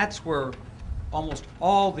businesses, and that's where almost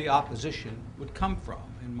all the opposition would come from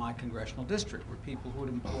in my congressional district, where people who would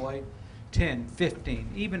employ 10, 15,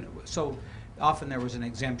 even so often there was an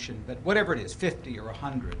exemption, but whatever it is, 50 or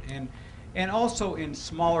 100, and also in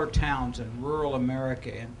smaller towns in rural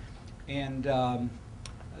America, and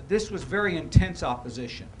this was very intense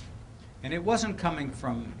opposition, and it wasn't coming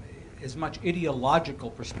from as much ideological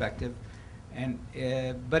perspective, and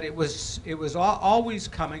but it was always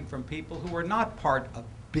coming from people who were not part of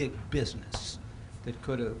big business that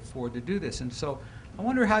could afford to do this. And so I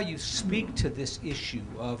wonder how you speak to this issue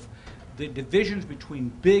of the divisions between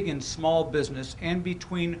big and small business, and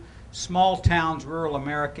between small towns, rural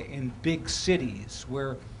America, and big cities,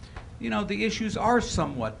 where you know, the issues are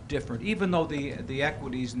somewhat different, even though the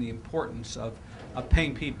equities and the importance of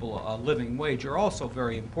paying people a living wage are also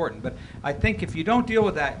very important. But I think if you don't deal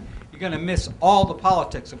with that, you're going to miss all the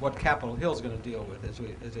politics of what Capitol Hill is going to deal with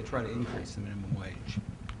as they try to increase the minimum wage.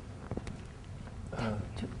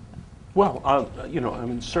 Well, you know, I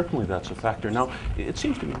mean, certainly that's a factor. Now, it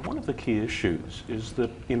seems to me one of the key issues is that,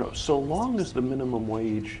 you know, so long as the minimum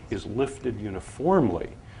wage is lifted uniformly,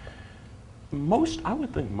 I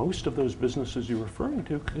would think most of those businesses you're referring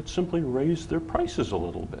to could simply raise their prices a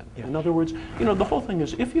little bit. Yeah. In other words, you know, the whole thing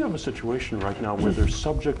is, if you have a situation right now where they're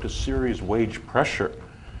subject to serious wage pressure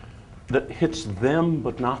that hits them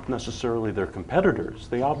but not necessarily their competitors,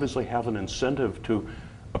 they obviously have an incentive to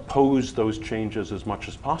oppose those changes as much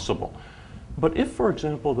as possible. But if, for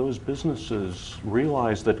example, those businesses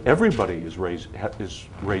realize that everybody is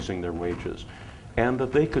raising their wages, and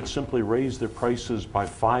that they could simply raise their prices by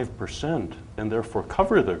 5% and therefore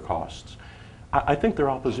cover their costs, I think their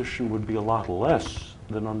opposition would be a lot less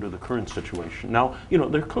than under the current situation. Now, you know,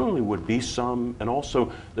 there clearly would be some, and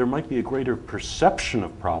also there might be a greater perception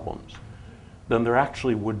of problems than there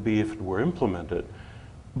actually would be if it were implemented.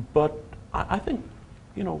 But I think,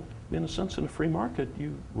 you know, in a sense, in a free market,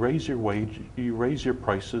 you raise your wage, you raise your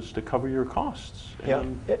prices to cover your costs. Yeah,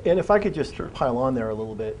 and if I could just pile on there a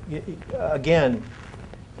little bit. Again,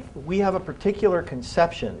 we have a particular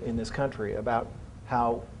conception in this country about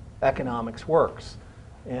how economics works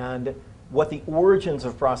and what the origins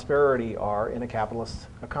of prosperity are in a capitalist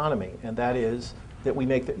economy. And that is that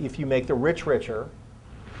if you make the rich richer,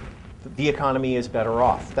 the economy is better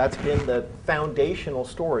off. That's been the foundational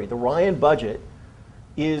story. The Ryan budget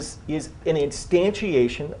is an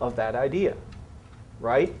instantiation of that idea,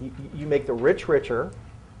 right? You make the rich richer,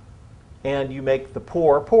 and you make the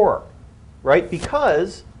poor poorer, right?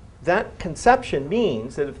 Because that conception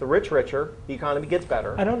means that if the rich richer, the economy gets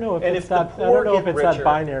better. I don't know if and it's if that. the I poor don't know if get it's richer, that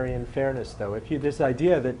binary in fairness, though. If you this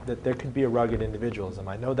idea that there could be a rugged individualism,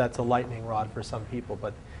 I know that's a lightning rod for some people,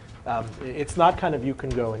 but it's not kind of you can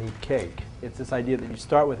go and eat cake. It's this idea that you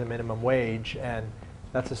start with a minimum wage, and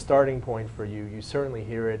that's a starting point for you. You certainly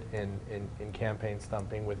hear it in campaign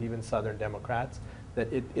stumping with even Southern Democrats, that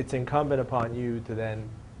it's incumbent upon you to then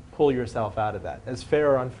pull yourself out of that. As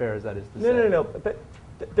fair or unfair as that is to say. No. But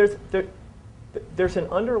there's an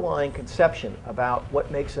underlying conception about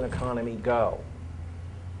what makes an economy go.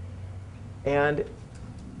 And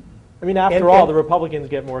I mean, after all, the Republicans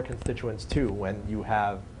get more constituents too when you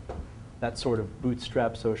have that sort of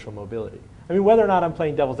bootstrap social mobility. I mean, whether or not I'm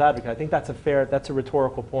playing devil's advocate, I think that's a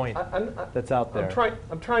rhetorical point that's out there.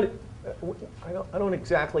 I'm trying to. I don't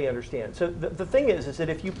exactly understand. So the thing is that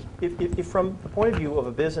if from the point of view of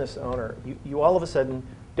a business owner, you all of a sudden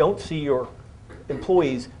don't see your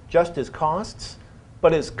employees just as costs,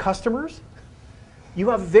 but as customers, you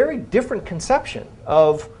have a very different conception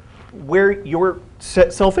of where your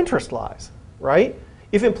self-interest lies, right?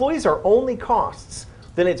 If employees are only costs,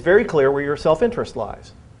 then it's very clear where your self-interest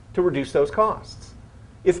lies, to reduce those costs.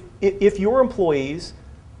 If your employees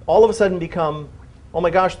all of a sudden become oh my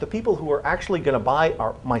gosh, the people who are actually going to buy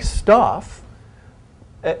my stuff,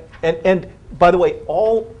 and by the way,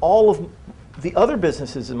 all of the other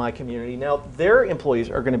businesses in my community, now their employees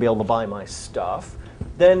are going to be able to buy my stuff,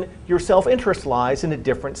 then your self-interest lies in a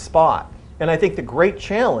different spot. And I think the great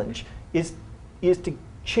challenge is to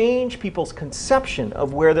change people's conception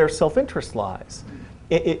of where their self-interest lies.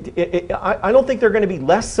 I don't think they're going to be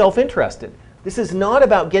less self-interested. This is not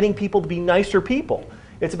about getting people to be nicer people.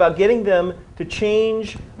 It's about getting them to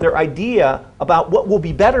change their idea about what will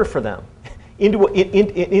be better for them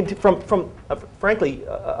from frankly,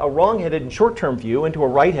 a wrong-headed and short-term view into a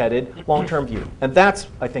right-headed long-term view. And that's,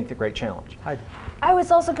 I think, the great challenge. I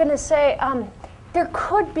was also going to say, there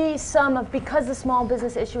could be some of, because the small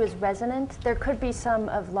business issue is resonant, there could be some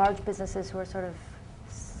of large businesses who are sort of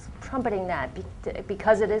trumpeting that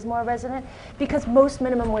because it is more resonant. Because most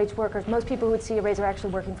minimum wage workers, most people who would see a raise are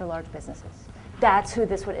actually working for large businesses. That's who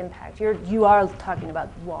this would impact. You are talking about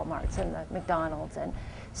Walmarts and the McDonald's, and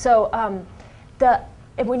so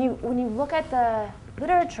when you look at the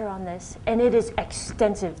literature on this, and it is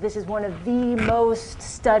extensive. This is one of the most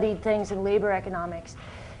studied things in labor economics.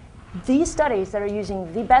 These studies that are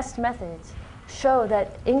using the best methods show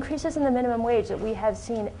that increases in the minimum wage that we have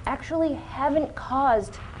seen actually haven't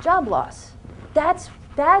caused job loss. That's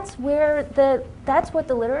what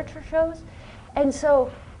the literature shows, and so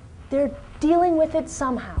they're dealing with it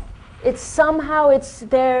somehow.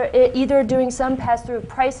 They're either doing some pass-through of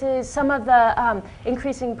prices, some of the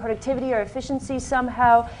increasing productivity or efficiency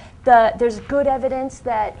somehow. There's good evidence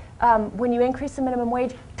that when you increase the minimum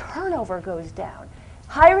wage, turnover goes down.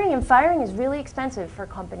 Hiring and firing is really expensive for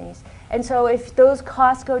companies. And so if those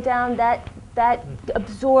costs go down, that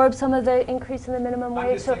absorbs some of the increase in the minimum wage.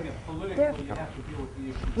 I'm just saying that politically you have to deal with the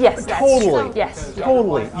issue. Yes, that's Totally. true. Yes.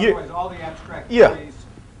 Totally. Otherwise, all the abstract Yeah. theories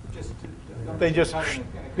They just- in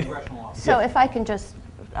a congressional office. So if I can just,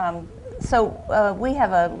 we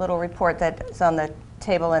have a little report that's on the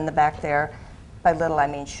table in the back there. By little, I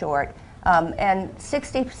mean short. And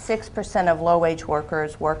 66% of low-wage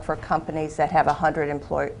workers work for companies that have 100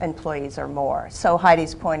 employees or more. So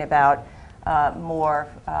Heidi's point about more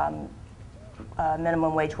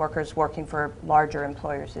minimum wage workers working for larger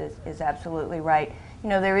employers is absolutely right. You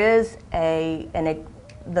know, there is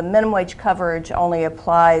the minimum wage coverage only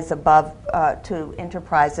applies above to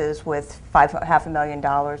enterprises with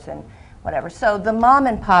 $500,000 and whatever. So the mom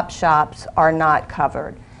and pop shops are not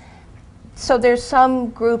covered. So there's some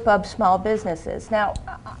group of small businesses. Now,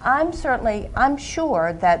 I'm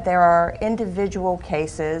sure that there are individual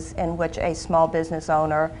cases in which a small business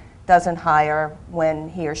owner doesn't hire when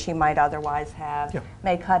he or she might otherwise have,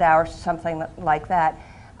 may cut hours, something like that.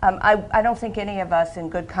 I don't think any of us in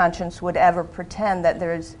good conscience would ever pretend that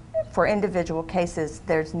for individual cases,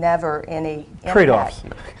 there's never any impact. Trade-offs.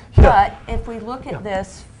 But if we look at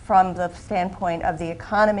this from the standpoint of the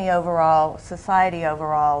economy overall, society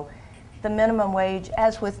overall, the minimum wage,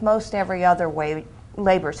 as with most every other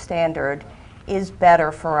labor standard, is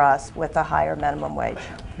better for us with a higher minimum wage.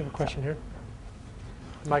 We have a question here.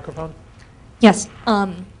 Microphone. Yes.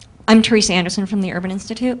 I'm Teresa Anderson from the Urban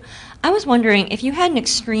Institute. I was wondering if you had an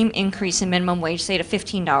extreme increase in minimum wage, say to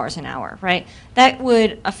 $15 an hour, right? That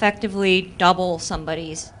would effectively double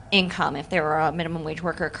somebody's income if they were a minimum wage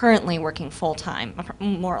worker currently working full-time,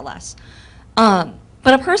 more or less.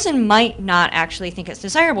 But a person might not actually think it's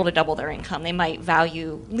desirable to double their income. They might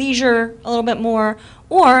value leisure a little bit more,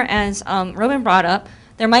 or as Robin brought up,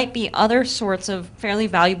 there might be other sorts of fairly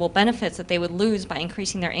valuable benefits that they would lose by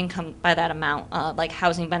increasing their income by that amount, like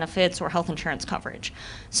housing benefits or health insurance coverage.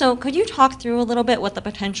 So could you talk through a little bit what the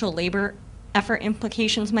potential labor effort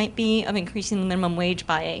implications might be of increasing the minimum wage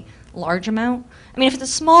by a large amount? I mean, if it's a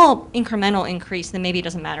small incremental increase, then maybe it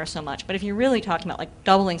doesn't matter so much. But if you're really talking about like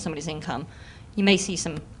doubling somebody's income, you may see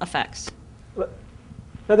some effects. No,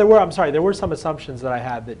 there were some assumptions that I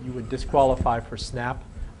had that you would disqualify for SNAP.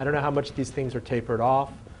 I don't know how much these things are tapered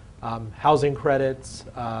off. Housing credits,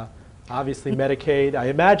 obviously Medicaid. I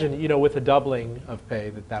imagine, you know, with a doubling of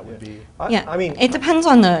pay that would be. Yeah, I mean, it depends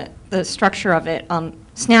on the structure of it.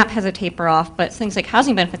 SNAP has a taper off, but things like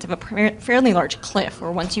housing benefits have a fairly large cliff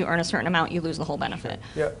where once you earn a certain amount, you lose the whole benefit.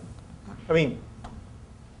 yeah. I mean,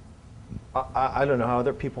 I don't know how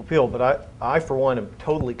other people feel, but I for one, am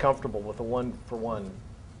totally comfortable with a one-for-one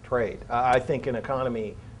trade. I think an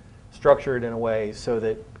economy structured in a way so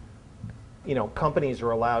that, you know, companies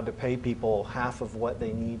are allowed to pay people half of what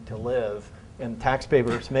they need to live and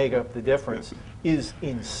taxpayers make up the difference is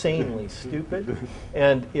insanely stupid.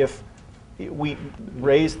 And if we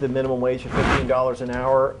raised the minimum wage to $15 an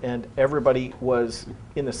hour and everybody was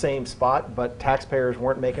in the same spot but taxpayers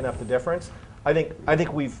weren't making up the difference, I think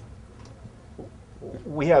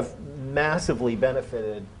we have massively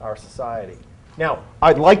benefited our society. Now,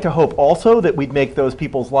 I'd like to hope also that we'd make those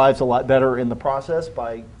people's lives a lot better in the process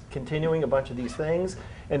by continuing a bunch of these things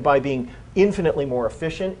and by being infinitely more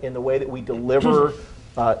efficient in the way that we deliver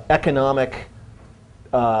economic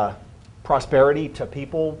prosperity to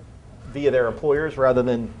people via their employers rather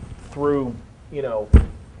than through,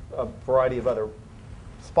 a variety of other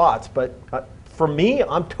spots. But for me,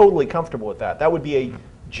 I'm totally comfortable with that. That would be a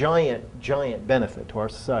giant, giant benefit to our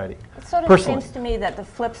society. It sort of personally. seems to me that the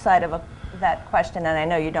flip side of that question, and I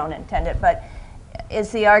know you don't intend it, but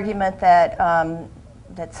is the argument that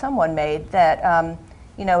that someone made that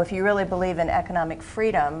if you really believe in economic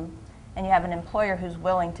freedom and you have an employer who's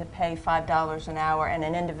willing to pay $5 an hour and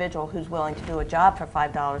an individual who's willing to do a job for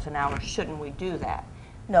 $5 an hour, shouldn't we do that?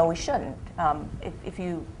 No, we shouldn't. If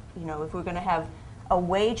we're going to have a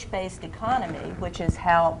wage-based economy, which is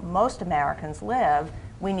how most Americans live,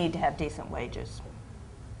 we need to have decent wages.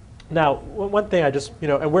 Now, one thing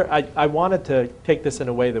I wanted to take this in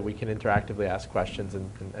a way that we can interactively ask questions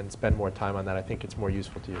and spend more time on that. I think it's more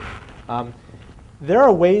useful to you. There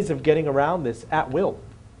are ways of getting around this at will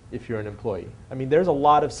if you're an employee. I mean, there's a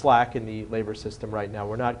lot of slack in the labor system right now.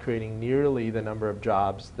 We're not creating nearly the number of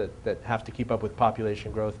jobs that have to keep up with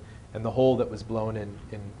population growth and the hole that was blown in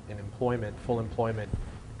employment, full employment,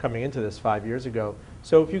 coming into this 5 years ago.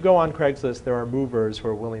 So if you go on Craigslist, there are movers who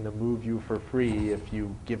are willing to move you for free if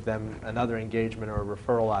you give them another engagement or a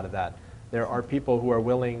referral out of that. There are people who are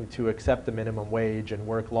willing to accept the minimum wage and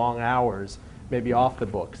work long hours, maybe off the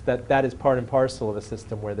books. That is part and parcel of a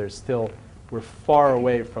system where we're far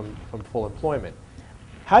away from full employment.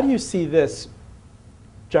 How do you see this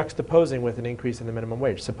juxtaposing with an increase in the minimum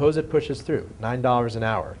wage? Suppose it pushes through, $9 an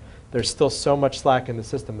hour. There's still so much slack in the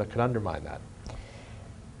system that could undermine that.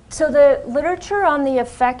 So the literature on the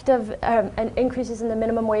effect of increases in the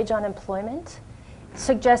minimum wage on employment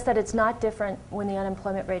suggests that it's not different when the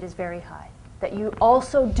unemployment rate is very high. That you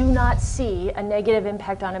also do not see a negative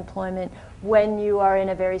impact on employment when you are in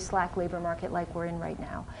a very slack labor market like we're in right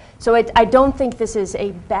now. So I don't think this is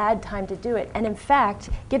a bad time to do it. And in fact,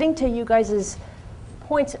 getting to you guys'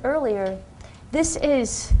 points earlier, this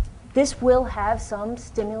will have some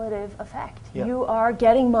stimulative effect. Yeah. You are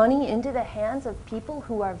getting money into the hands of people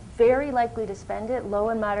who are very likely to spend it, low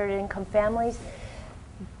and moderate income families.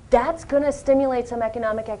 That's going to stimulate some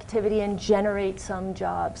economic activity and generate some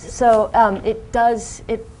jobs. So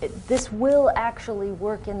this will actually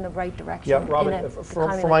work in the right direction. Yeah, Robin,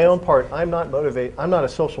 for my own part, I'm not motivated. I'm not a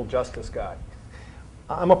social justice guy.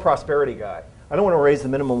 I'm a prosperity guy. I don't want to raise the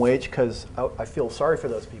minimum wage because I feel sorry for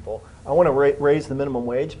those people. I want to raise the minimum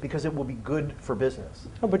wage because it will be good for business.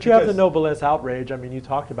 Oh, but you have the noblesse outrage. I mean, you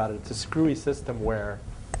talked about it. It's a screwy system where...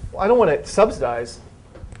 I don't want to subsidize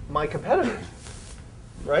my competitors,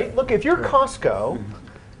 right? Look, if you're Costco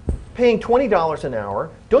paying $20 an hour,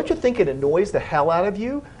 don't you think it annoys the hell out of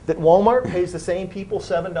you that Walmart pays the same people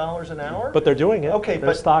 $7 an hour? But they're doing it. Okay,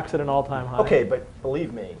 their stock's at an all-time high. Okay, but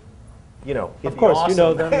believe me, of course, awesome. you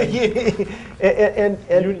know them.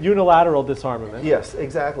 and unilateral disarmament. Yes,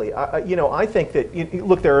 exactly. I think that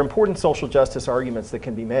look, there are important social justice arguments that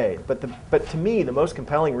can be made, but to me, the most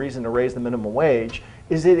compelling reason to raise the minimum wage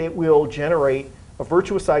is that it will generate a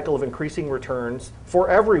virtuous cycle of increasing returns for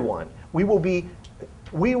everyone. We will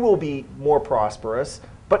be more prosperous,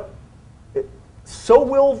 but so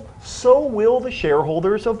will the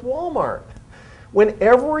shareholders of Walmart. When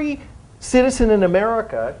every citizen in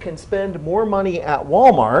America can spend more money at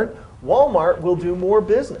Walmart, Walmart will do more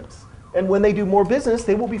business. And when they do more business,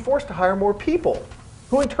 they will be forced to hire more people,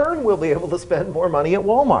 who in turn will be able to spend more money at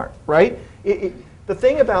Walmart, right? The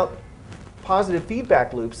thing about positive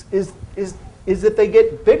feedback loops is that they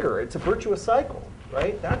get bigger. It's a virtuous cycle,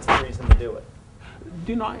 right? That's the reason to do it.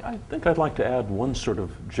 Dean, I think I'd like to add one sort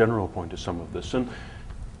of general point to some of this. And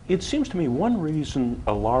it seems to me one reason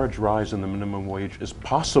a large rise in the minimum wage is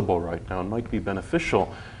possible right now and might be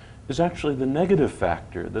beneficial is actually the negative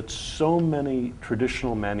factor that so many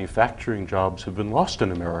traditional manufacturing jobs have been lost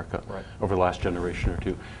in America over the last generation or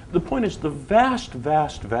two. The point is the vast,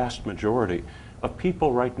 vast, vast majority of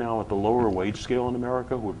people right now at the lower wage scale in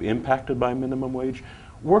America who are impacted by minimum wage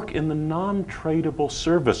work in the non-tradable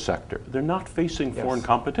service sector. They're not facing foreign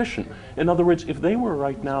competition. In other words, if they were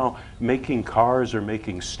right now making cars or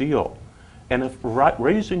making steel, and if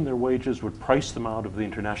raising their wages would price them out of the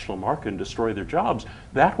international market and destroy their jobs,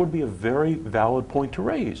 that would be a very valid point to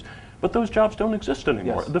raise. But those jobs don't exist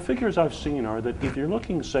anymore. The figures I've seen are that if you're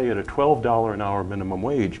looking, say, at a $12 an hour minimum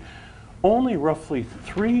wage, only roughly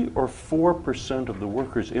 3 or 4% of the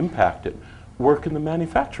workers impacted work in the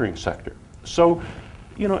manufacturing sector. So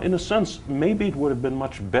you know, in a sense, maybe it would have been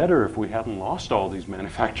much better if we hadn't lost all these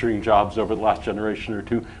manufacturing jobs over the last generation or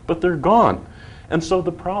two, but they're gone. And so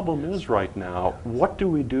the problem is right now, what do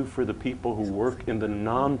we do for the people who work in the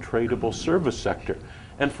non-tradable service sector?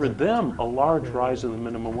 And for them, a large rise in the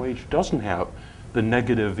minimum wage doesn't have the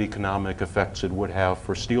negative economic effects it would have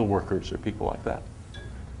for steel workers or people like that.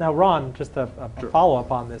 Now, Ron, just a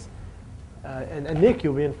follow-up on this. And Nick,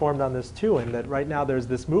 you'll be informed on this too, in that right now there's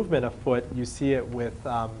this movement afoot. You see it with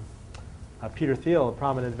Peter Thiel, a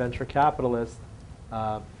prominent venture capitalist,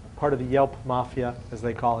 part of the Yelp mafia, as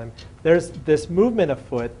they call him. There's this movement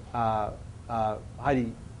afoot.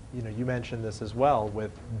 Heidi, you know, you mentioned this as well,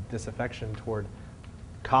 with disaffection toward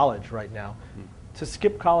college right now, to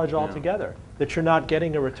skip college altogether. That you're not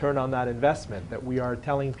getting a return on that investment. That we are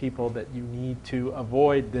telling people that you need to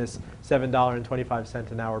avoid this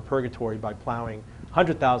 $7.25 an hour purgatory by plowing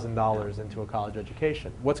 $100,000 into a college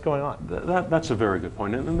education. What's going on? That's a very good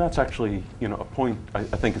point, and that's actually, you know, a point I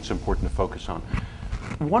think it's important to focus on.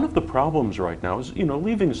 One of the problems right now is, you know,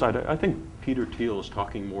 leaving aside, I think Peter Thiel is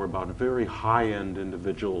talking more about very high-end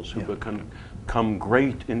individuals who become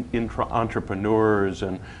great entrepreneurs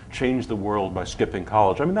and change the world by skipping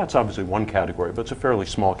college. I mean, that's obviously one category, but it's a fairly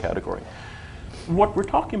small category. What we're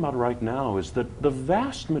talking about right now is that the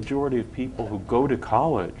vast majority of people who go to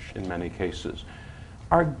college, in many cases,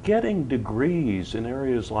 are getting degrees in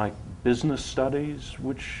areas like business studies,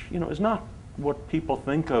 which, you know, is not what people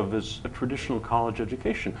think of as a traditional college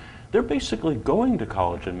education. They're basically going to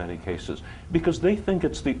college in many cases because they think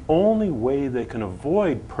it's the only way they can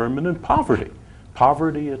avoid permanent poverty.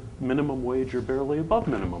 Poverty at minimum wage or barely above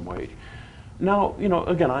minimum wage. Now, you know,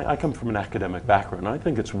 again, I come from an academic background. I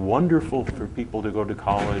think it's wonderful for people to go to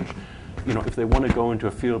college, you know, if they want to go into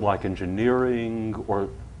a field like engineering or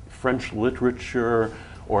French literature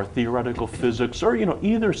or theoretical physics, or, you know,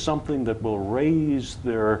 either something that will raise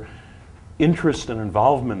their interest and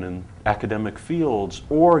involvement in academic fields,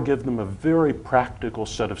 or give them a very practical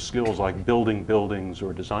set of skills like building buildings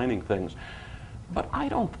or designing things. But I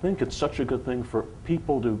don't think it's such a good thing for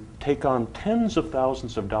people to take on tens of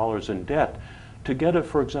thousands of dollars in debt to get,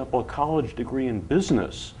 for example, a college degree in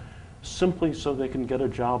business, simply so they can get a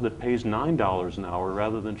job that pays $9 an hour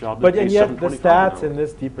rather than a job that pays $7.25 an hour. But yet the stats in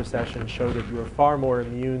this deep recession show that you are far more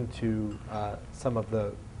immune to some of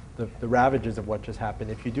the ravages of what just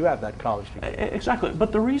happened if you do have that college degree. Exactly,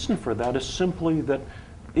 but the reason for that is simply that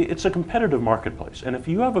it's a competitive marketplace, and if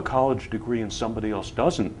you have a college degree and somebody else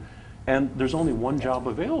doesn't, and there's only one job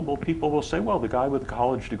available, people will say, well, the guy with a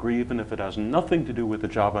college degree, even if it has nothing to do with the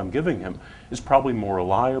job I'm giving him, is probably more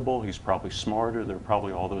reliable, he's probably smarter, there are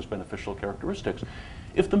probably all those beneficial characteristics.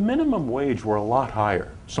 If the minimum wage were a lot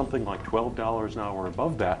higher, something like $12 an hour or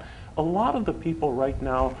above that, a lot of the people right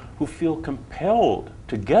now who feel compelled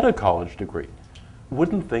to get a college degree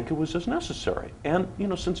wouldn't think it was as necessary. And, you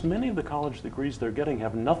know, since many of the college degrees they're getting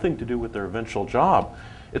have nothing to do with their eventual job,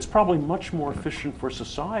 it's probably much more efficient for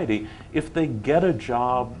society if they get a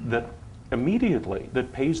job that immediately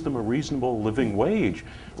that pays them a reasonable living wage,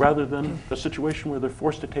 rather than a situation where they're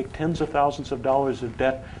forced to take tens of thousands of dollars of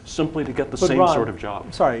debt simply to get the same Ron, sort of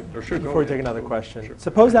job. Sorry, before we take another question.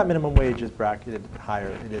 Suppose that minimum wage is bracketed higher,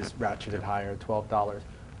 it is ratcheted higher, $12.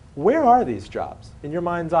 Where are these jobs? In your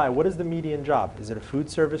mind's eye, what is the median job? Is it a food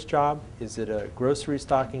service job? Is it a grocery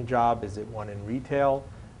stocking job? Is it one in retail?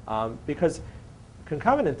 Because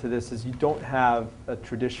concomitant to this is you don't have a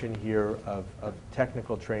tradition here of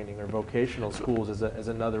technical training or vocational schools as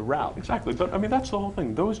another route. Exactly, but I mean, that's the whole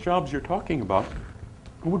thing. Those jobs you're talking about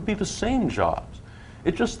would be the same jobs.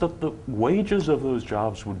 It's just that the wages of those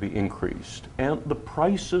jobs would be increased, and the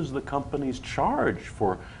prices the companies charge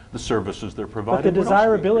for the services they're providing. But the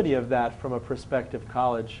desirability of that from a prospective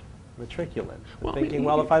college matriculant, thinking,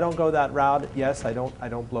 well, if I don't go that route, yes, I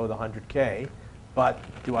don't blow the 100K, but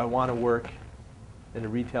do I want to work in a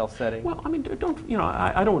retail setting? Well, I mean, don't, you know,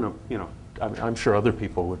 I don't want to, you know, I'm sure other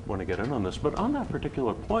people would want to get in on this, but on that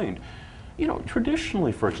particular point, you know,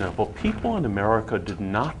 traditionally, for example, people in America did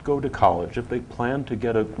not go to college if they planned to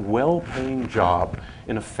get a well-paying job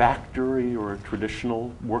in a factory or a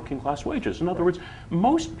traditional working-class wages. In other words,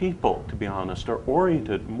 most people, to be honest, are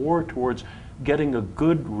oriented more towards getting a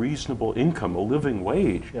good, reasonable income, a living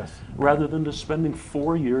wage, rather than to spending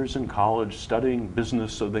 4 years in college studying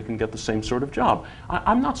business so they can get the same sort of job.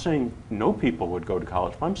 I'm not saying no people would go to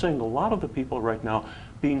college, but I'm saying a lot of the people right now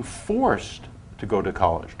being forced to go to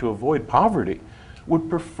college to avoid poverty would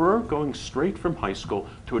prefer going straight from high school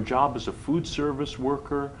to a job as a food service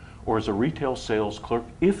worker or as a retail sales clerk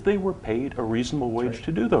if they were paid a reasonable wage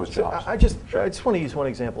to do those jobs. I just want to use one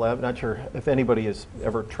example. I'm not sure if anybody has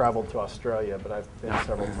ever traveled to Australia, but I've been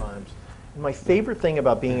several times. And my favorite thing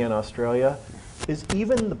about being in Australia is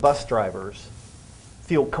even the bus drivers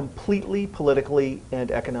feel completely politically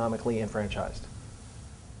and economically enfranchised.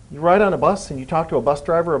 You ride on a bus and you talk to a bus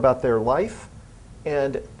driver about their life,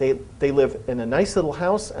 and they live in a nice little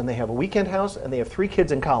house, and they have a weekend house, and they have 3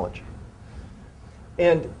 kids in college.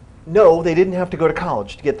 And no, they didn't have to go to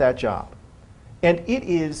college to get that job. And it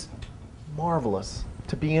is marvelous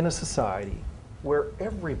to be in a society where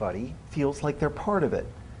everybody feels like they're part of it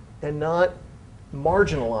and not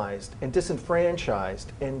marginalized and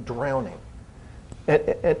disenfranchised and drowning.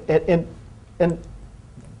 And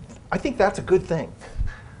I think that's a good thing.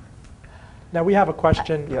 Now we have a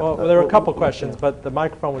question. Yeah, Well, there are a couple yeah. questions, but the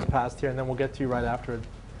microphone was passed here, and then we'll get to you right after.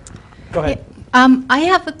 Go ahead. I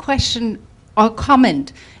have a question or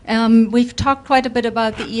comment. We've talked quite a bit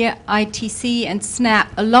about the EITC and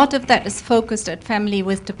SNAP. A lot of that is focused at family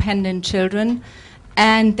with dependent children.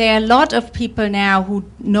 And there are a lot of people now who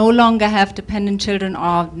no longer have dependent children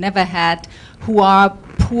or never had, who are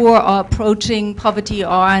poor or approaching poverty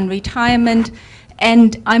or in retirement.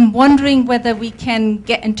 And I'm wondering whether we can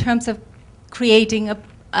get, in terms of creating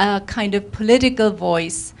a kind of political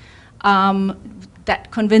voice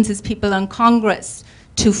that convinces people in Congress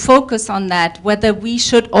to focus on that, whether we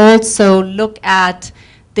should also look at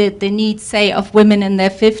the needs, say, of women in their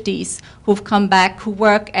 50s who've come back, who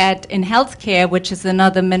work in healthcare, which is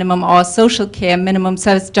another minimum, or social care minimum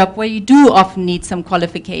service job, where you do often need some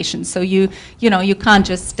qualifications. So you can't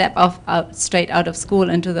just step straight out of school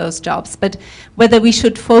into those jobs. But whether we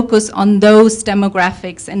should focus on those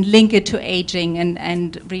demographics and link it to aging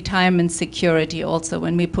and retirement security also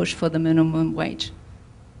when we push for the minimum wage.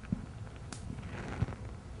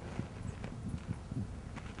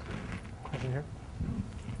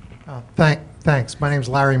 Thanks. My name is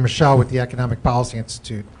Larry Michelle with the Economic Policy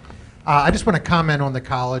Institute. I just want to comment on the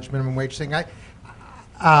college minimum wage thing,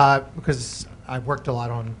 because I've worked a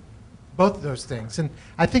lot on both of those things. And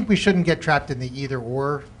I think we shouldn't get trapped in the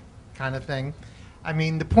either-or kind of thing. I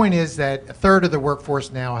mean, the point is that a third of the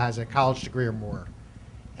workforce now has a college degree or more.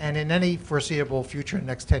 And in any foreseeable future in the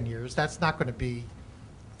next 10 years, that's not going to be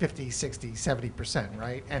 50, 60, 70%,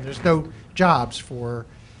 right? And there's no jobs for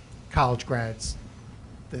college grads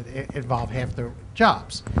that involve half the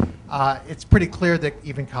jobs. It's pretty clear that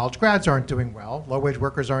even college grads aren't doing well. Low-wage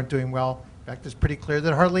workers aren't doing well. In fact, it's pretty clear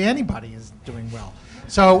that hardly anybody is doing well.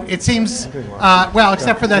 So it seems, well,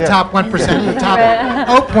 except for that top 1%, the top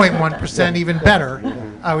 0.1%, even better,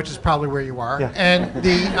 which is probably where you are, and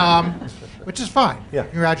which is fine.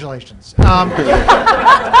 Congratulations.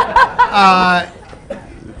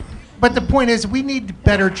 But the point is, we need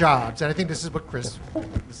better jobs, and I think this is what Chris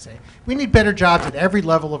was saying. We need better jobs at every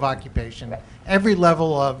level of occupation, every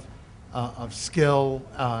level of skill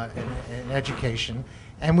and education,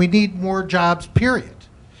 and we need more jobs, period.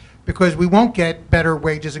 Because we won't get better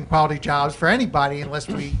wages and quality jobs for anybody unless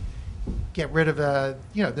we get rid of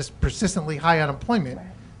this persistently high unemployment,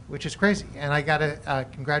 which is crazy. And I got to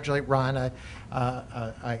congratulate Ron,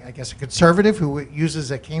 I guess a conservative who uses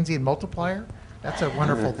a Keynesian multiplier. That's a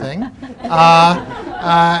wonderful thing.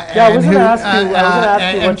 I was going to ask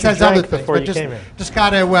you what you drank before you came in. Just got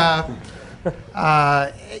to,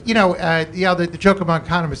 the joke among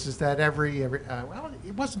economists is that well,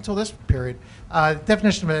 it wasn't until this period, the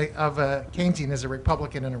definition of a Keynesian is a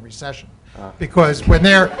Republican in a recession. Because when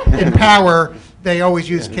they're in power, they always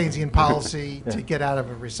use Keynesian policy to get out of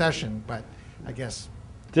a recession. But I guess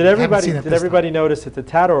Did everybody notice it's a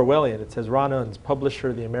tad Orwellian? It says Ron Unz, publisher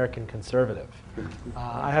of the American Conservative.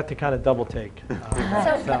 I had to kind of double take. So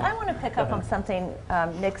I want to pick up on something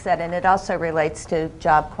Nick said, and it also relates to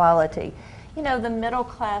job quality. You know, the middle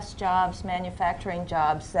class jobs, manufacturing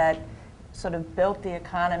jobs that sort of built the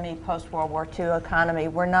economy, post-World War II economy,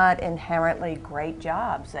 were not inherently great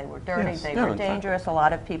jobs. They were dirty, they were dangerous. A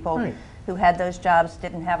lot of people who had those jobs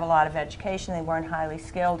didn't have a lot of education. They weren't highly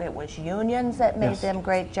skilled. It was unions that made them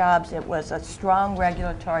great jobs. It was a strong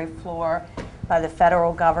regulatory floor by the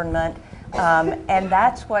federal government. And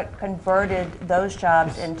that's what converted those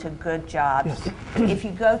jobs into good jobs. If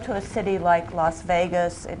you go to a city like Las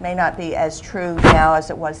Vegas, it may not be as true now as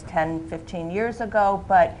it was 10, 15 years ago,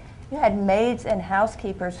 but you had maids and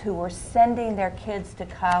housekeepers who were sending their kids to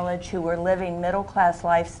college, who were living middle-class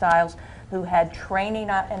lifestyles, who had training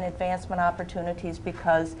and advancement opportunities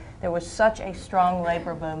because there was such a strong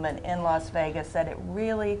labor movement in Las Vegas that it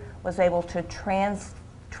really was able to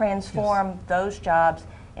transform those jobs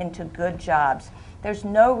into good jobs. There's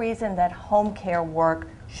no reason that home care work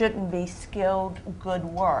shouldn't be skilled, good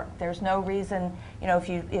work. There's no reason, you know,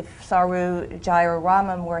 if Saru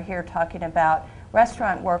Jayaraman were here talking about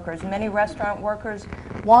restaurant workers. Many restaurant workers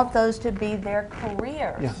want those to be their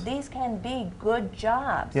careers. Yes. These can be good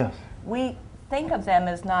jobs. Yes. We think of them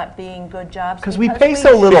as not being good jobs Because we pay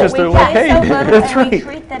so little. Because they're we pay so low-paid. little That's and we right.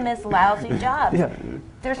 treat them as lousy jobs. Yeah.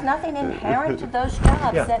 There's nothing inherent to those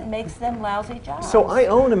jobs Yeah. that makes them lousy jobs. So I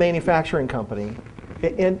own a manufacturing company,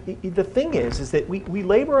 and the thing is that we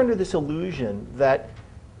labor under this illusion that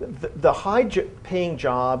the high-paying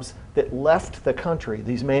jobs that left the country,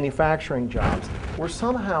 these manufacturing jobs, were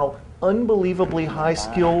somehow unbelievably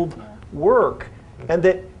high-skilled work, and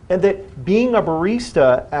that being a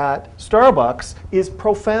barista at Starbucks is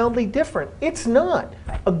profoundly different. It's not.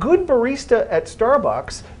 A good barista at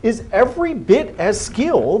Starbucks is every bit as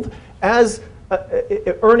skilled as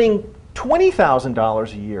earning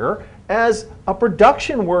 $20,000 a year as a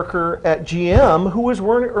production worker at GM who was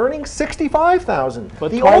earning $65,000.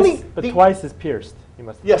 But The twice is pierced. You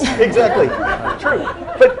must. Yes, exactly. True.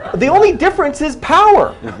 But the only difference is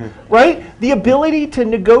power, right? The ability to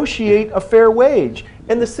negotiate a fair wage.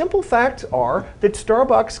 And the simple facts are that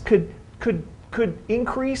Starbucks could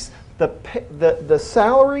increase the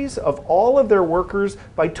salaries of all of their workers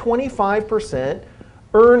by 25%,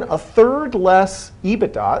 earn a third less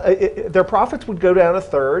EBITDA, their profits would go down a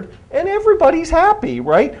third, and everybody's happy,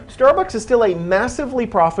 right? Starbucks is still a massively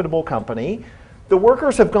profitable company. The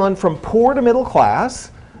workers have gone from poor to middle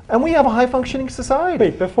class, and we have a high-functioning society.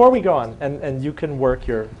 Wait, before we go on, and you can work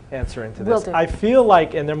your answer into Will this, do. I feel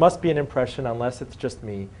like, and there must be an impression, unless it's just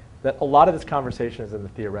me, that a lot of this conversation is in the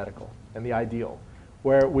theoretical and the ideal,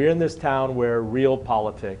 where we're in this town where real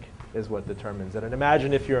politic is what determines it. And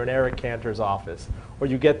imagine if you're in Eric Cantor's office, or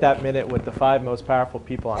you get that minute with the 5 most powerful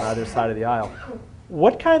people on either side of the aisle.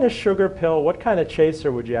 What kind of sugar pill, what kind of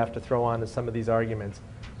chaser would you have to throw on to some of these arguments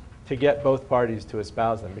to get both parties to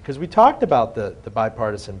espouse them? Because we talked about the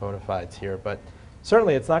bipartisan bona fides here, but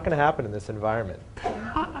certainly it's not going to happen in this environment.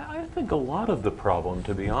 I think a lot of the problem,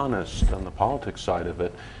 to be honest, on the politics side of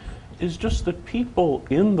it, is just that people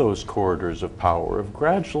in those corridors of power have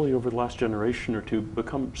gradually, over the last generation or two,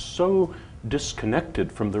 become so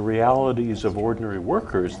disconnected from the realities of ordinary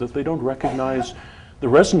workers that they don't recognize the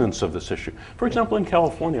resonance of this issue. For example, in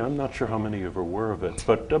California, I'm not sure how many of you are aware of it,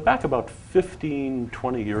 but back about 15,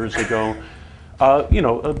 20 years ago,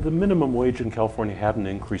 the minimum wage in California hadn't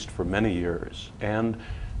increased for many years. And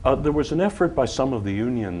there was an effort by some of the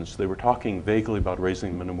unions. They were talking vaguely about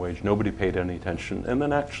raising the minimum wage. Nobody paid any attention. And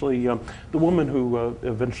then actually, the woman who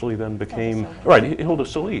eventually then became, Hilda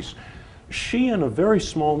Solis, she and a very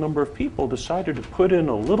small number of people decided to put in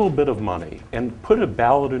a little bit of money and put a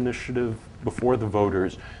ballot initiative before the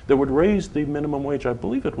voters that would raise the minimum wage. I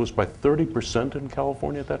believe it was by 30% in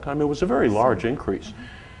California at that time. It was a very large increase.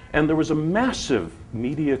 And there was a massive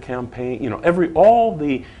media campaign. All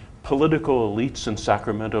the political elites in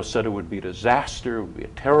Sacramento said it would be a disaster, it would be a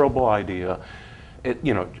terrible idea. It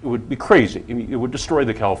would be crazy. It would destroy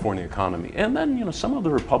the California economy. And then, some of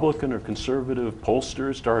the Republican or conservative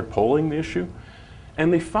pollsters started polling the issue,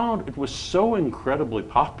 and they found it was so incredibly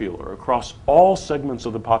popular across all segments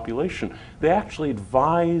of the population, they actually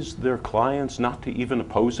advised their clients not to even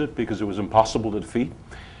oppose it because it was impossible to defeat.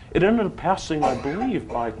 It ended up passing, I believe,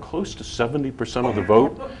 by close to 70% of the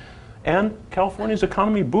vote. And California's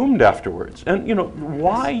economy boomed afterwards. And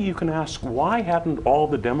why, you can ask, why hadn't all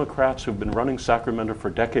the Democrats who've been running Sacramento for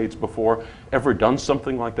decades before ever done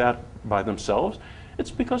something like that by themselves? It's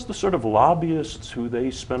because the sort of lobbyists who they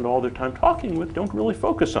spend all their time talking with don't really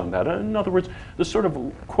focus on that. In other words, the sort of,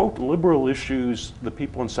 quote, liberal issues the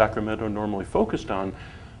people in Sacramento normally focused on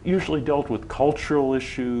usually dealt with cultural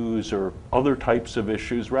issues or other types of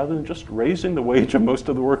issues rather than just raising the wage of most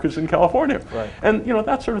of the workers in California. Right. And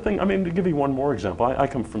that sort of thing. I mean, to give you one more example, I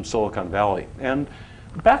come from Silicon Valley, and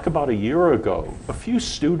back about a year ago, a few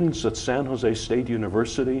students at San Jose State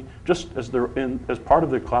University, just as part of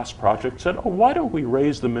their class project, said, "Oh, why don't we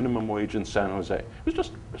raise the minimum wage in San Jose?" It was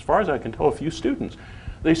just, as far as I can tell, a few students.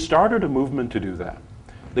 They started a movement to do that.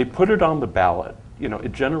 They put it on the ballot.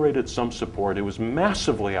 It generated some support. It was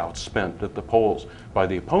massively outspent at the polls by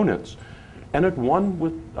the opponents, and it won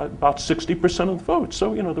with about 60% of the vote.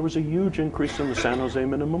 So, there was a huge increase in the San Jose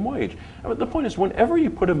minimum wage. The point is, whenever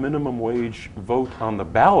you put a minimum wage vote on the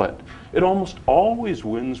ballot, it almost always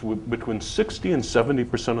wins with between 60 and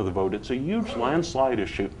 70% of the vote. It's a huge landslide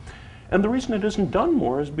issue. And the reason it isn't done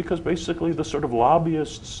more is because basically the sort of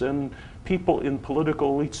lobbyists and people in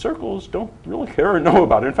political elite circles don't really care or know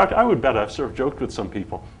about it. In fact, I would bet, I've sort of joked with some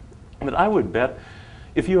people, but I would bet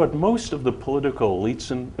if you had most of the political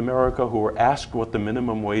elites in America who were asked what the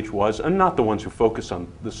minimum wage was, and not the ones who focus on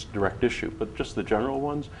this direct issue, but just the general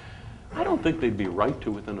ones, I don't think they'd be right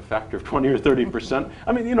to within a factor of 20 or 30%.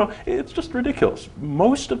 I mean, you know, it's just ridiculous.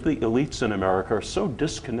 Most of the elites in America are so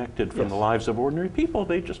disconnected from the lives of ordinary people,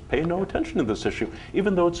 they just pay no attention to this issue,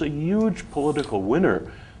 even though it's a huge political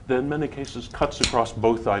winner that in many cases cuts across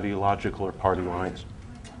both ideological or party lines.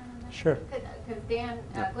 Sure. Because Dan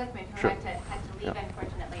Glickman, who had to leave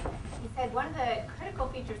unfortunately, he said one of the critical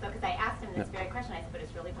features, though, because I asked him this very question, I said, but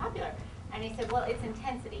it's really popular. And he said, well, it's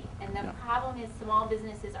intensity. And the problem is small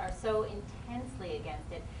businesses are so intensely against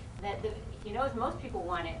it that he knows most people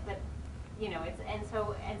want it, but you know, and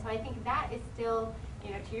so I think that is still,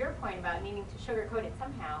 you know, to your point about needing to sugarcoat it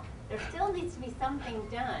somehow, there still needs to be something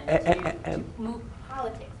done to move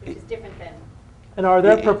politics, which is different than. And are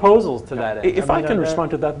there proposals to that end? If I can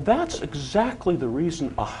respond to that, that's exactly the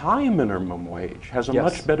reason a high minimum wage has a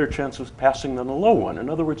much better chance of passing than a low one. In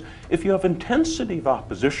other words, if you have intensity of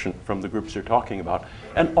opposition from the groups you're talking about,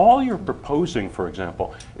 and all you're proposing, for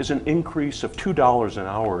example, is an increase of $2 an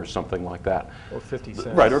hour or something like that. Or 50 cents.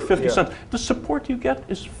 Right, or 50 cents. The support you get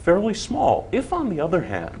is fairly small. If, on the other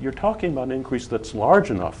hand, you're talking about an increase that's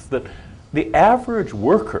large enough that the average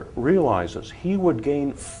worker realizes he would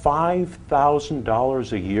gain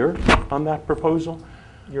 $5,000 a year on that proposal,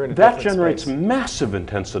 that generates massive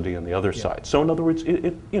intensity on the other side. So in other words,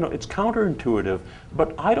 you know, it's counterintuitive,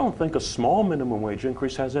 but I don't think a small minimum wage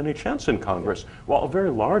increase has any chance in Congress, while a very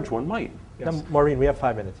large one might. Now, Maureen, we have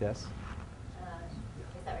 5 minutes, yes? Is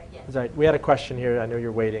that right? Yes. That's right. We had a question here. I know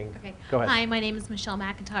you're waiting. Okay. Go ahead. Hi, my name is Michelle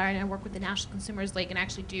McIntyre, and I work with the National Consumers League and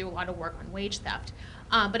actually do a lot of work on wage theft.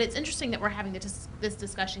 But it's interesting that we're having this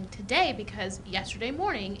discussion today because yesterday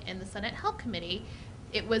morning in the Senate Health Committee,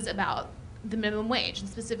 it was about the minimum wage, and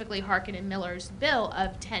specifically Harkin and Miller's bill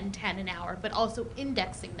of $10.10 an hour, but also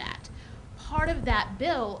indexing that. Part of that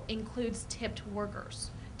bill includes tipped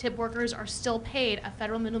workers. Tipped workers are still paid a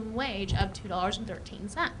federal minimum wage of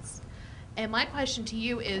 $2.13. And my question to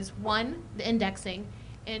you is, one, the indexing,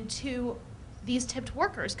 and two, these tipped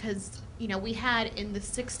workers, because you know we had in the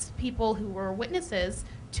 6 people who were witnesses,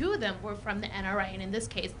 2 of them were from the NRA, and in this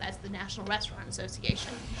case, that's the National Restaurant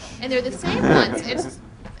Association, and they're the same ones.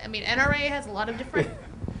 I mean, NRA has a lot of different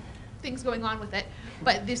things going on with it,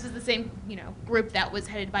 but this is the same group that was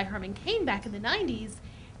headed by Herman Cain back in the 90s,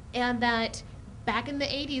 and that back in the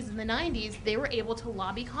 80s and the 90s, they were able to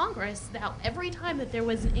lobby Congress that every time that there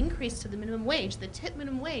was an increase to the minimum wage, the tip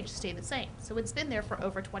minimum wage stayed the same. So it's been there for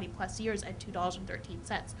over 20 plus years at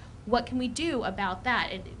 $2.13. What can we do about that?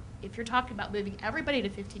 And if you're talking about moving everybody to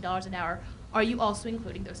 $15 an hour, are you also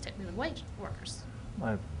including those tip minimum wage workers? I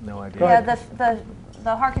have no idea. Yeah,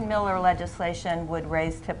 the Harkin-Miller legislation would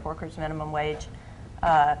raise tip workers' minimum wage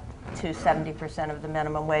to 70% of the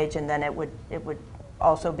minimum wage, and then it would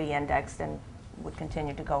also be indexed and would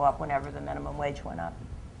continue to go up whenever the minimum wage went up.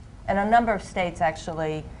 And a number of states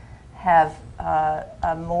actually have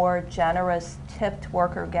a more generous tipped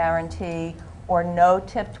worker guarantee or no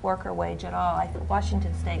tipped worker wage at all. I think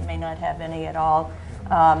Washington State may not have any at all.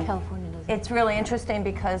 California doesn't. It's really interesting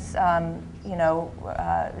because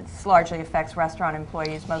it largely affects restaurant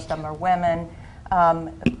employees. Most of them are women.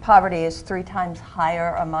 Poverty is 3 times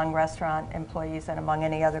higher among restaurant employees than among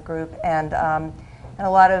any other group, and a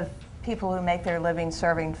lot of people who make their living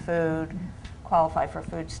serving food qualify for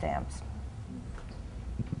food stamps.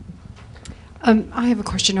 I have a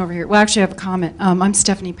question over here. Well, actually, I have a comment. I'm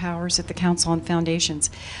Stephanie Powers at the Council on Foundations.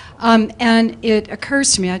 And it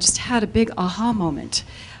occurs to me, I just had a big aha moment.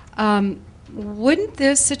 Wouldn't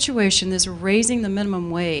this situation, this raising the minimum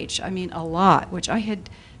wage, I mean a lot, which I had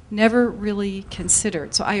never really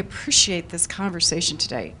considered, so I appreciate this conversation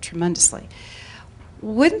today tremendously.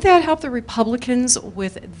 Wouldn't that help the Republicans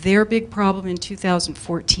with their big problem in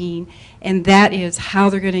 2014, and that is how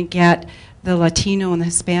they're going to get the Latino and the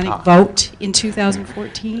Hispanic vote in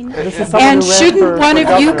 2014? And shouldn't one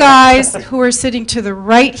of you guys who are sitting to the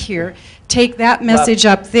right here take that message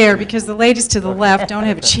up there, because the ladies to the left don't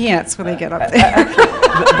have a chance when they get up there?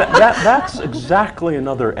 That's exactly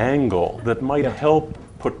another angle that might help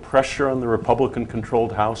put pressure on the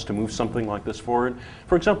Republican-controlled House to move something like this forward.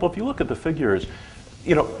 For example, if you look at the figures,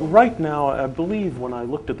 right now, I believe when I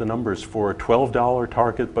looked at the numbers for a $12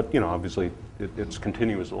 target, but obviously it's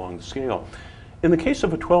continuous along the scale. In the case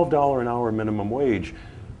of a $12 an hour minimum wage,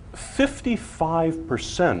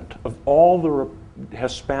 55% of all the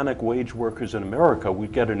Hispanic wage workers in America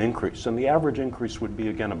would get an increase, and the average increase would be,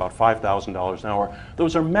 again, about $5,000 an hour.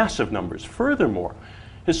 Those are massive numbers. Furthermore,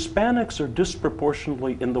 Hispanics are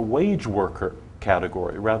disproportionately in the wage worker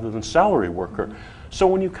category rather than salary worker. So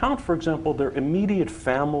when you count, for example, their immediate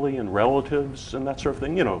family and relatives and that sort of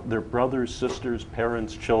thing, their brothers, sisters,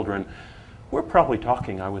 parents, children, we're probably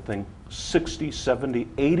talking, I would think, 60, 70,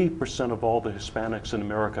 80% of all the Hispanics in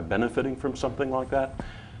America benefiting from something like that.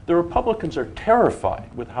 The Republicans are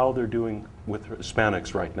terrified with how they're doing with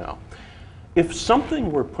Hispanics right now. If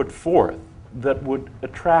something were put forth that would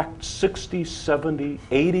attract 60, 70,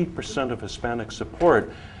 80% of Hispanic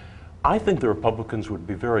support, I think the Republicans would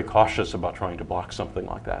be very cautious about trying to block something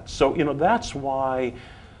like that. So, that's why,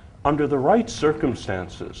 under the right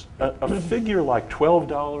circumstances, a figure like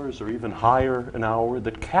 $12 or even higher an hour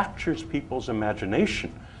that captures people's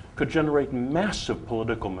imagination could generate massive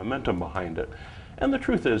political momentum behind it. And the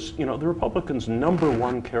truth is, the Republicans'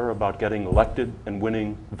 #1 care about getting elected and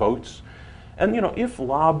winning votes. And if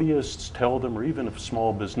lobbyists tell them, or even if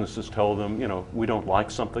small businesses tell them, we don't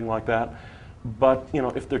like something like that, but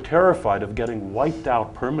if they're terrified of getting wiped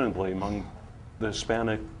out permanently among the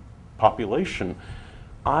Hispanic population,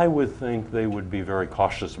 I would think they would be very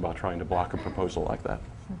cautious about trying to block a proposal like that.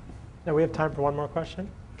 Now we have time for one more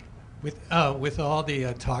question. With all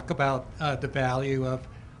the talk about the value of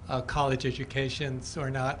college educations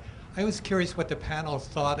or not, I was curious what the panel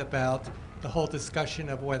thought about the whole discussion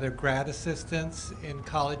of whether grad assistants in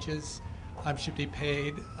colleges should be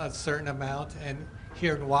paid a certain amount. And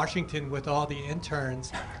here in Washington, with all the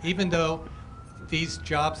interns, even though these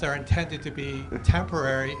jobs are intended to be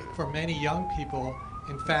temporary for many young people,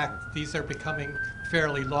 in fact, these are becoming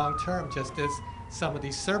fairly long-term, just as some of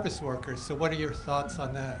these service workers. So what are your thoughts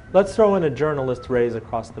on that? Let's throw in a journalist raise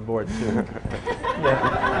across the board, too.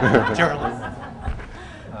 Journalist.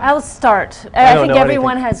 I'll start. I I don't think know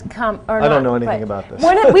everyone anything. has come. Or I don't not, know anything but about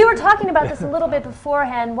this. We were talking about this a little bit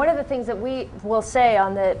beforehand. One of the things that we will say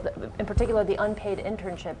on in particular, the unpaid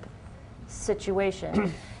internship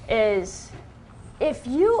situation is if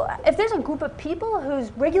there's a group of people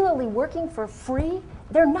who's regularly working for free,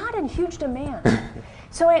 they're not in huge demand.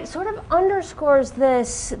 So it sort of underscores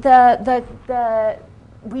this,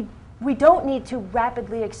 we don't need to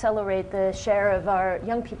rapidly accelerate the share of our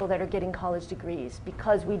young people that are getting college degrees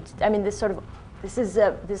because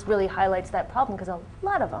this really highlights that problem because a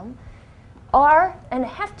lot of them are and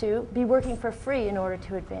have to be working for free in order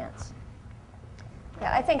to advance.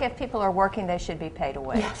 Yeah, I think if people are working, they should be paid a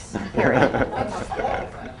wage, period.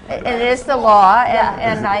 It is the law,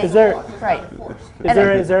 and I... Is there, right.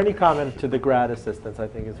 Is there any comment to the grad assistants, I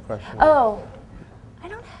think is the question. Oh, I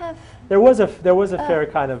don't have... There was a fair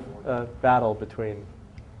kind of battle between...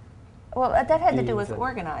 Well, that had to do with and-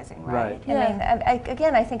 organizing, right? Right.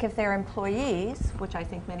 Again, I think if they're employees, which I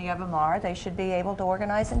think many of them are, they should be able to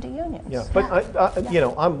organize into unions. Yeah, but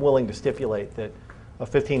I'm willing to stipulate that a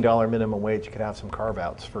 $15 minimum wage could have some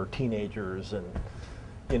carve-outs for teenagers and,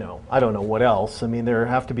 I don't know what else. I mean, there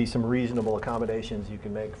have to be some reasonable accommodations you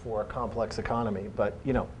can make for a complex economy. But,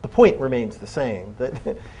 the point remains the same,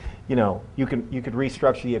 that, you could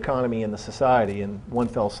restructure the economy and the society in one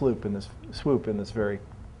fell swoop in this very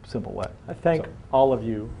simple way. I thank all of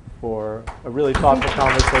you for a really thoughtful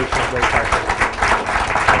conversation. Great question.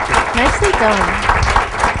 Nicely done.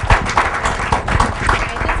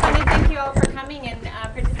 I just want to thank you all for coming and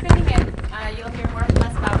participating, and you'll hear more from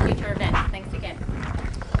us about future events. Thanks again.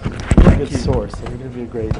 Good source. You're going to be a great